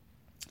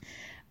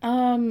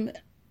 Then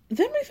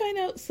we find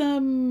out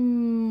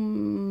some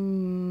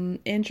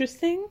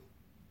interesting,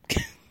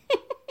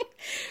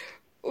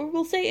 or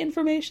we'll say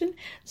information.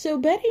 So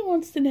Betty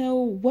wants to know,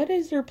 what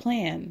is their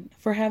plan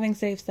for having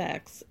safe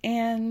sex?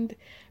 And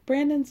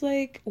Brandon's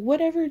like,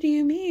 whatever do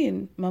you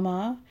mean,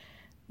 Mama?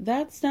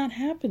 That's not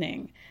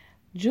happening.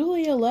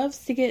 Julia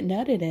loves to get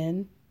nutted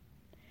in.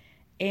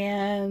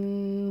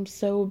 And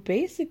so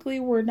basically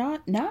we're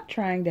not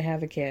trying to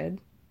have a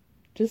kid.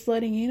 Just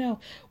letting you know.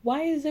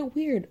 Why is it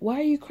weird? Why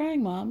are you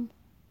crying, Mom?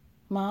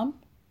 Mom?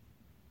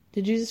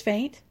 Did you just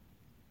faint?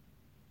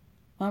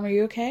 Mom, are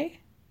you okay?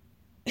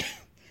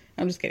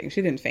 I'm just kidding.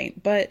 She didn't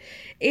faint. But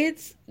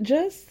it's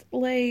just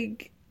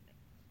like...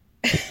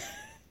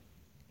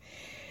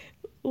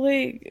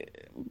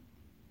 like...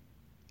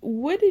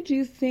 What did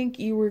you think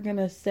you were going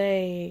to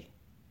say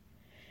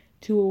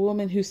to a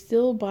woman who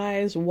still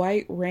buys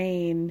White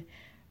Rain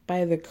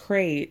by the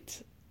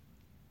crate?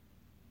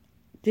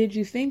 Did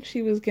you think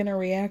she was going to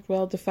react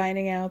well to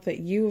finding out that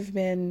you've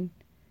been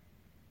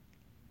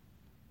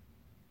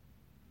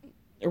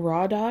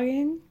raw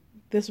dogging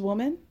this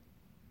woman?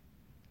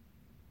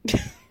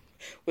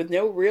 With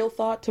no real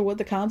thought to what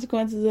the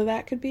consequences of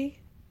that could be?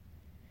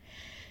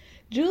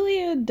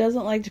 Julia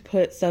doesn't like to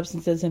put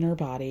substances in her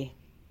body.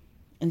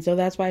 And so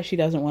that's why she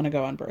doesn't want to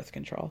go on birth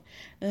control.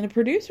 And the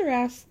producer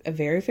asked a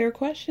very fair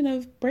question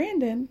of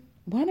Brandon,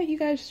 why don't you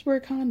guys just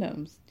wear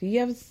condoms? Do you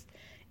have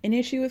an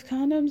issue with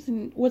condoms,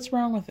 and what's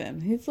wrong with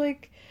them? He's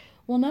like,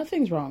 well,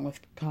 nothing's wrong with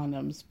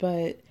condoms,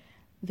 but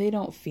they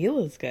don't feel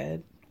as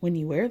good when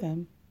you wear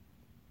them.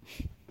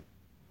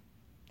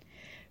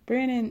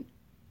 Brandon,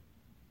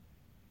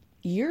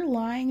 you're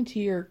lying to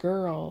your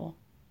girl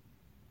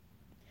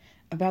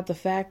about the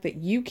fact that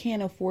you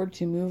can't afford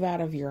to move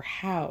out of your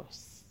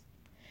house,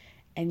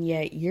 and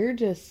yet you're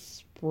just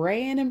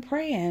spraying and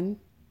praying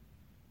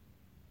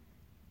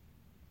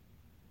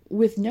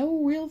with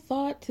no real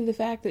thought to the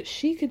fact that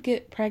she could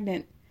get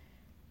pregnant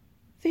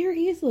very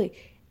easily.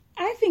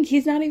 I think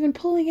he's not even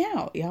pulling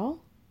out,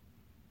 y'all.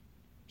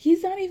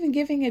 He's not even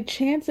giving a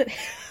chance at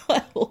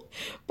hell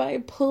by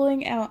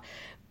pulling out.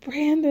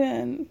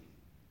 Brandon.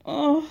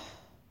 Oh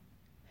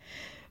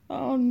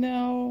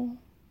no.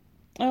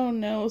 Oh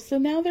no. So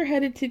now they're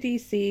headed to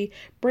DC.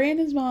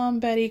 Brandon's mom,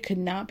 Betty, could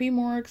not be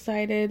more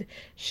excited.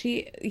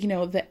 She,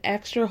 the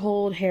extra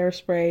hold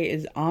hairspray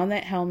is on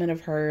that helmet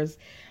of hers.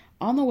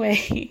 On the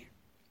way,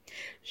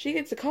 she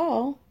gets a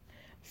call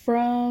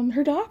from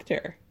her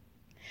doctor.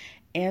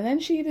 And then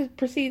she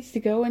proceeds to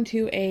go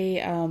into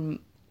a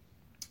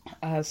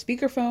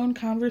speakerphone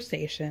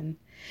conversation,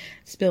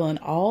 spilling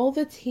all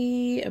the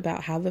tea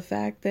about how the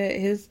fact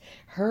that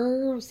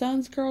her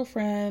son's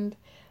girlfriend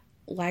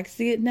likes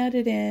to get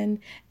nutted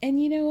in.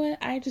 And you know what?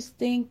 I just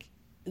think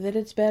that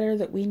it's better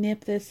that we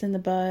nip this in the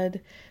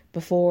bud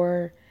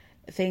before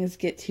things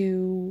get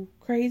too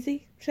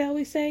crazy, shall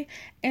we say.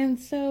 And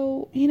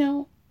so,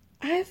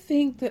 I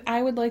think that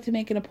I would like to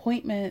make an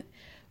appointment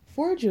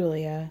for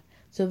Julia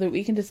so that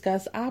we can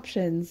discuss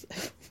options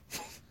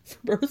for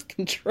birth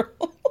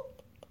control.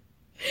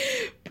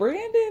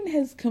 Brandon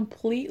has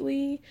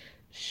completely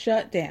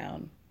shut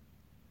down.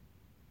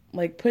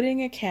 Like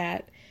putting a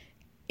cat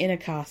in a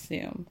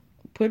costume,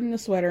 putting a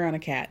sweater on a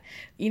cat.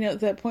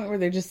 That point where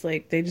they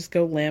just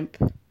go limp.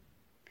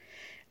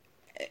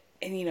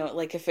 And,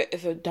 like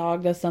if a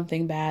dog does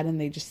something bad and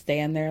they just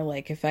stand there,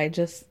 like if I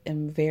just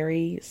am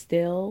very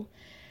still,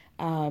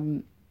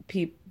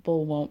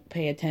 people won't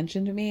pay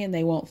attention to me and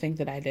they won't think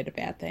that I did a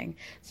bad thing.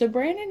 So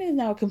Brandon is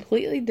now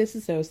completely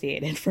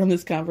disassociated from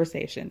this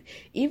conversation.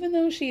 Even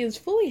though she is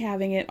fully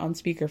having it on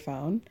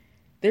speakerphone,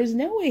 there's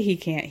no way he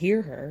can't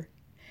hear her.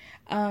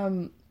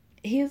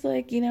 He's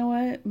like, you know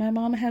what? My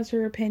mom has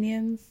her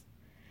opinions.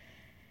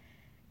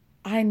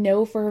 I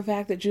know for a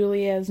fact that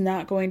Julia is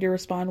not going to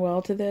respond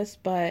well to this,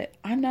 but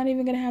I'm not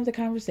even going to have the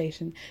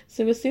conversation.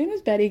 So as soon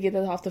as Betty gets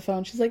off the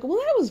phone, she's like, well,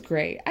 that was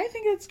great. I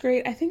think that's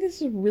great. I think this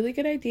is a really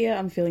good idea.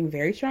 I'm feeling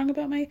very strong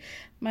about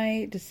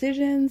my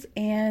decisions.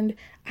 And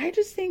I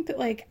just think that,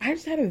 I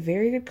just had a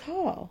very good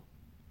call.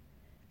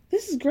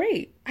 This is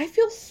great. I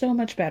feel so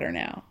much better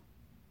now.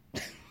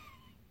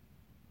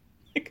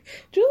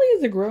 Julia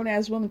is a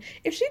grown-ass woman.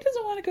 If she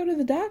doesn't want to go to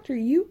the doctor,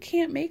 you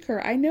can't make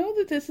her. I know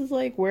that this is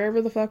like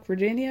wherever the fuck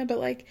Virginia, but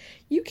like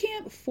you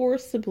can't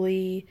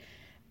forcibly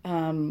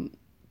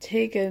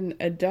take an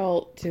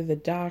adult to the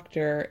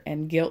doctor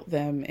and guilt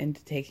them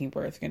into taking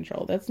birth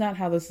control. That's not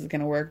how this is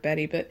going to work,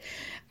 Betty, but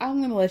I'm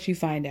going to let you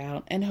find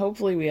out. And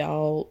hopefully we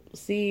all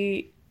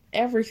see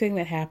everything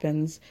that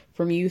happens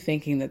from you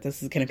thinking that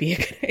this is going to be a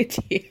good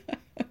idea.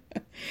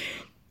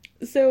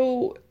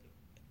 So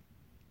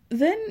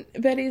then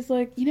Betty's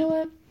like, you know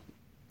what?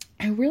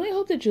 I really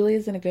hope that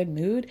Julia's in a good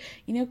mood,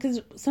 you know,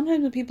 because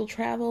sometimes when people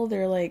travel,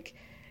 they're like,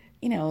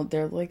 you know,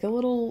 they're like a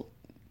little,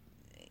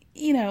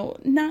 you know,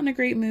 not in a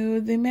great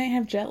mood. They might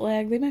have jet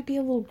lag. They might be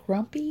a little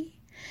grumpy.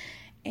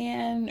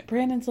 And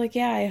Brandon's like,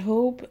 yeah, I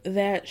hope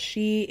that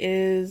she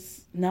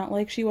is not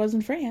like she was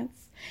in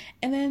France.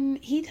 And then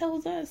he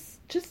tells us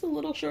just a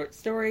little short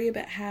story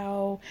about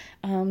how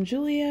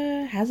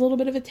Julia has a little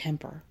bit of a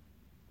temper.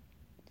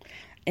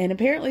 And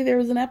apparently there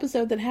was an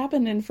episode that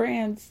happened in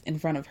France in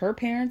front of her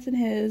parents and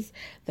his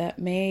that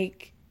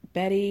make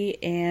Betty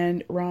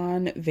and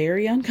Ron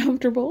very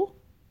uncomfortable.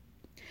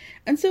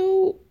 And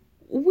so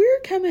we're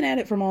coming at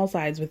it from all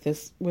sides with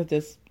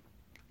this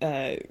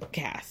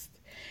cast.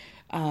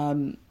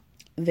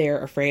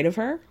 They're afraid of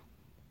her.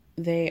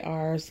 They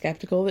are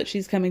skeptical that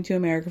she's coming to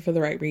America for the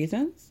right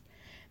reasons.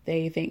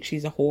 They think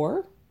she's a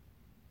whore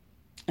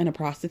and a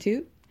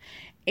prostitute.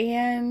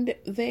 And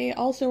they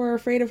also are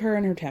afraid of her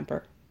and her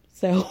temper.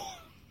 So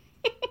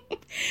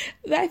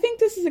I think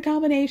this is a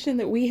combination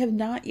that we have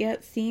not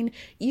yet seen.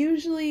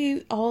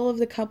 Usually all of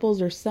the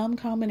couples are some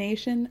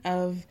combination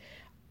of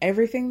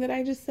everything that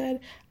I just said.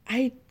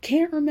 I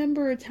can't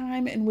remember a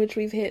time in which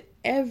we've hit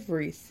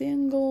every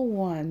single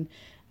one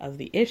of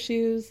the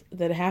issues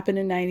that happened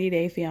in 90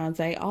 Day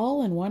Fiancé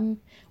all in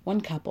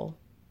one couple.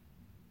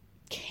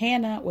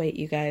 Cannot wait,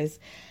 you guys.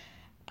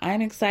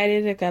 I'm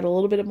excited. I've got a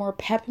little bit of more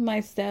pep in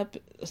my step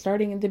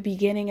starting at the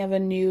beginning of a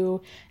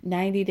new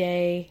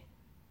 90-day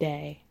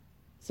day.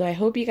 So I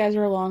hope you guys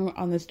are along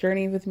on this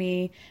journey with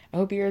me. I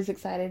hope you're as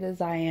excited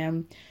as I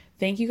am.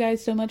 Thank you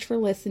guys so much for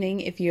listening.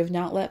 If you have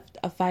not left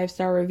a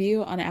 5-star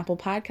review on Apple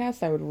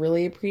Podcasts, I would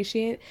really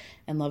appreciate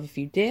and love if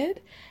you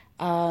did.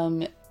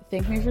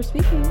 Thank me for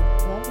speaking.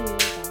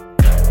 Love you.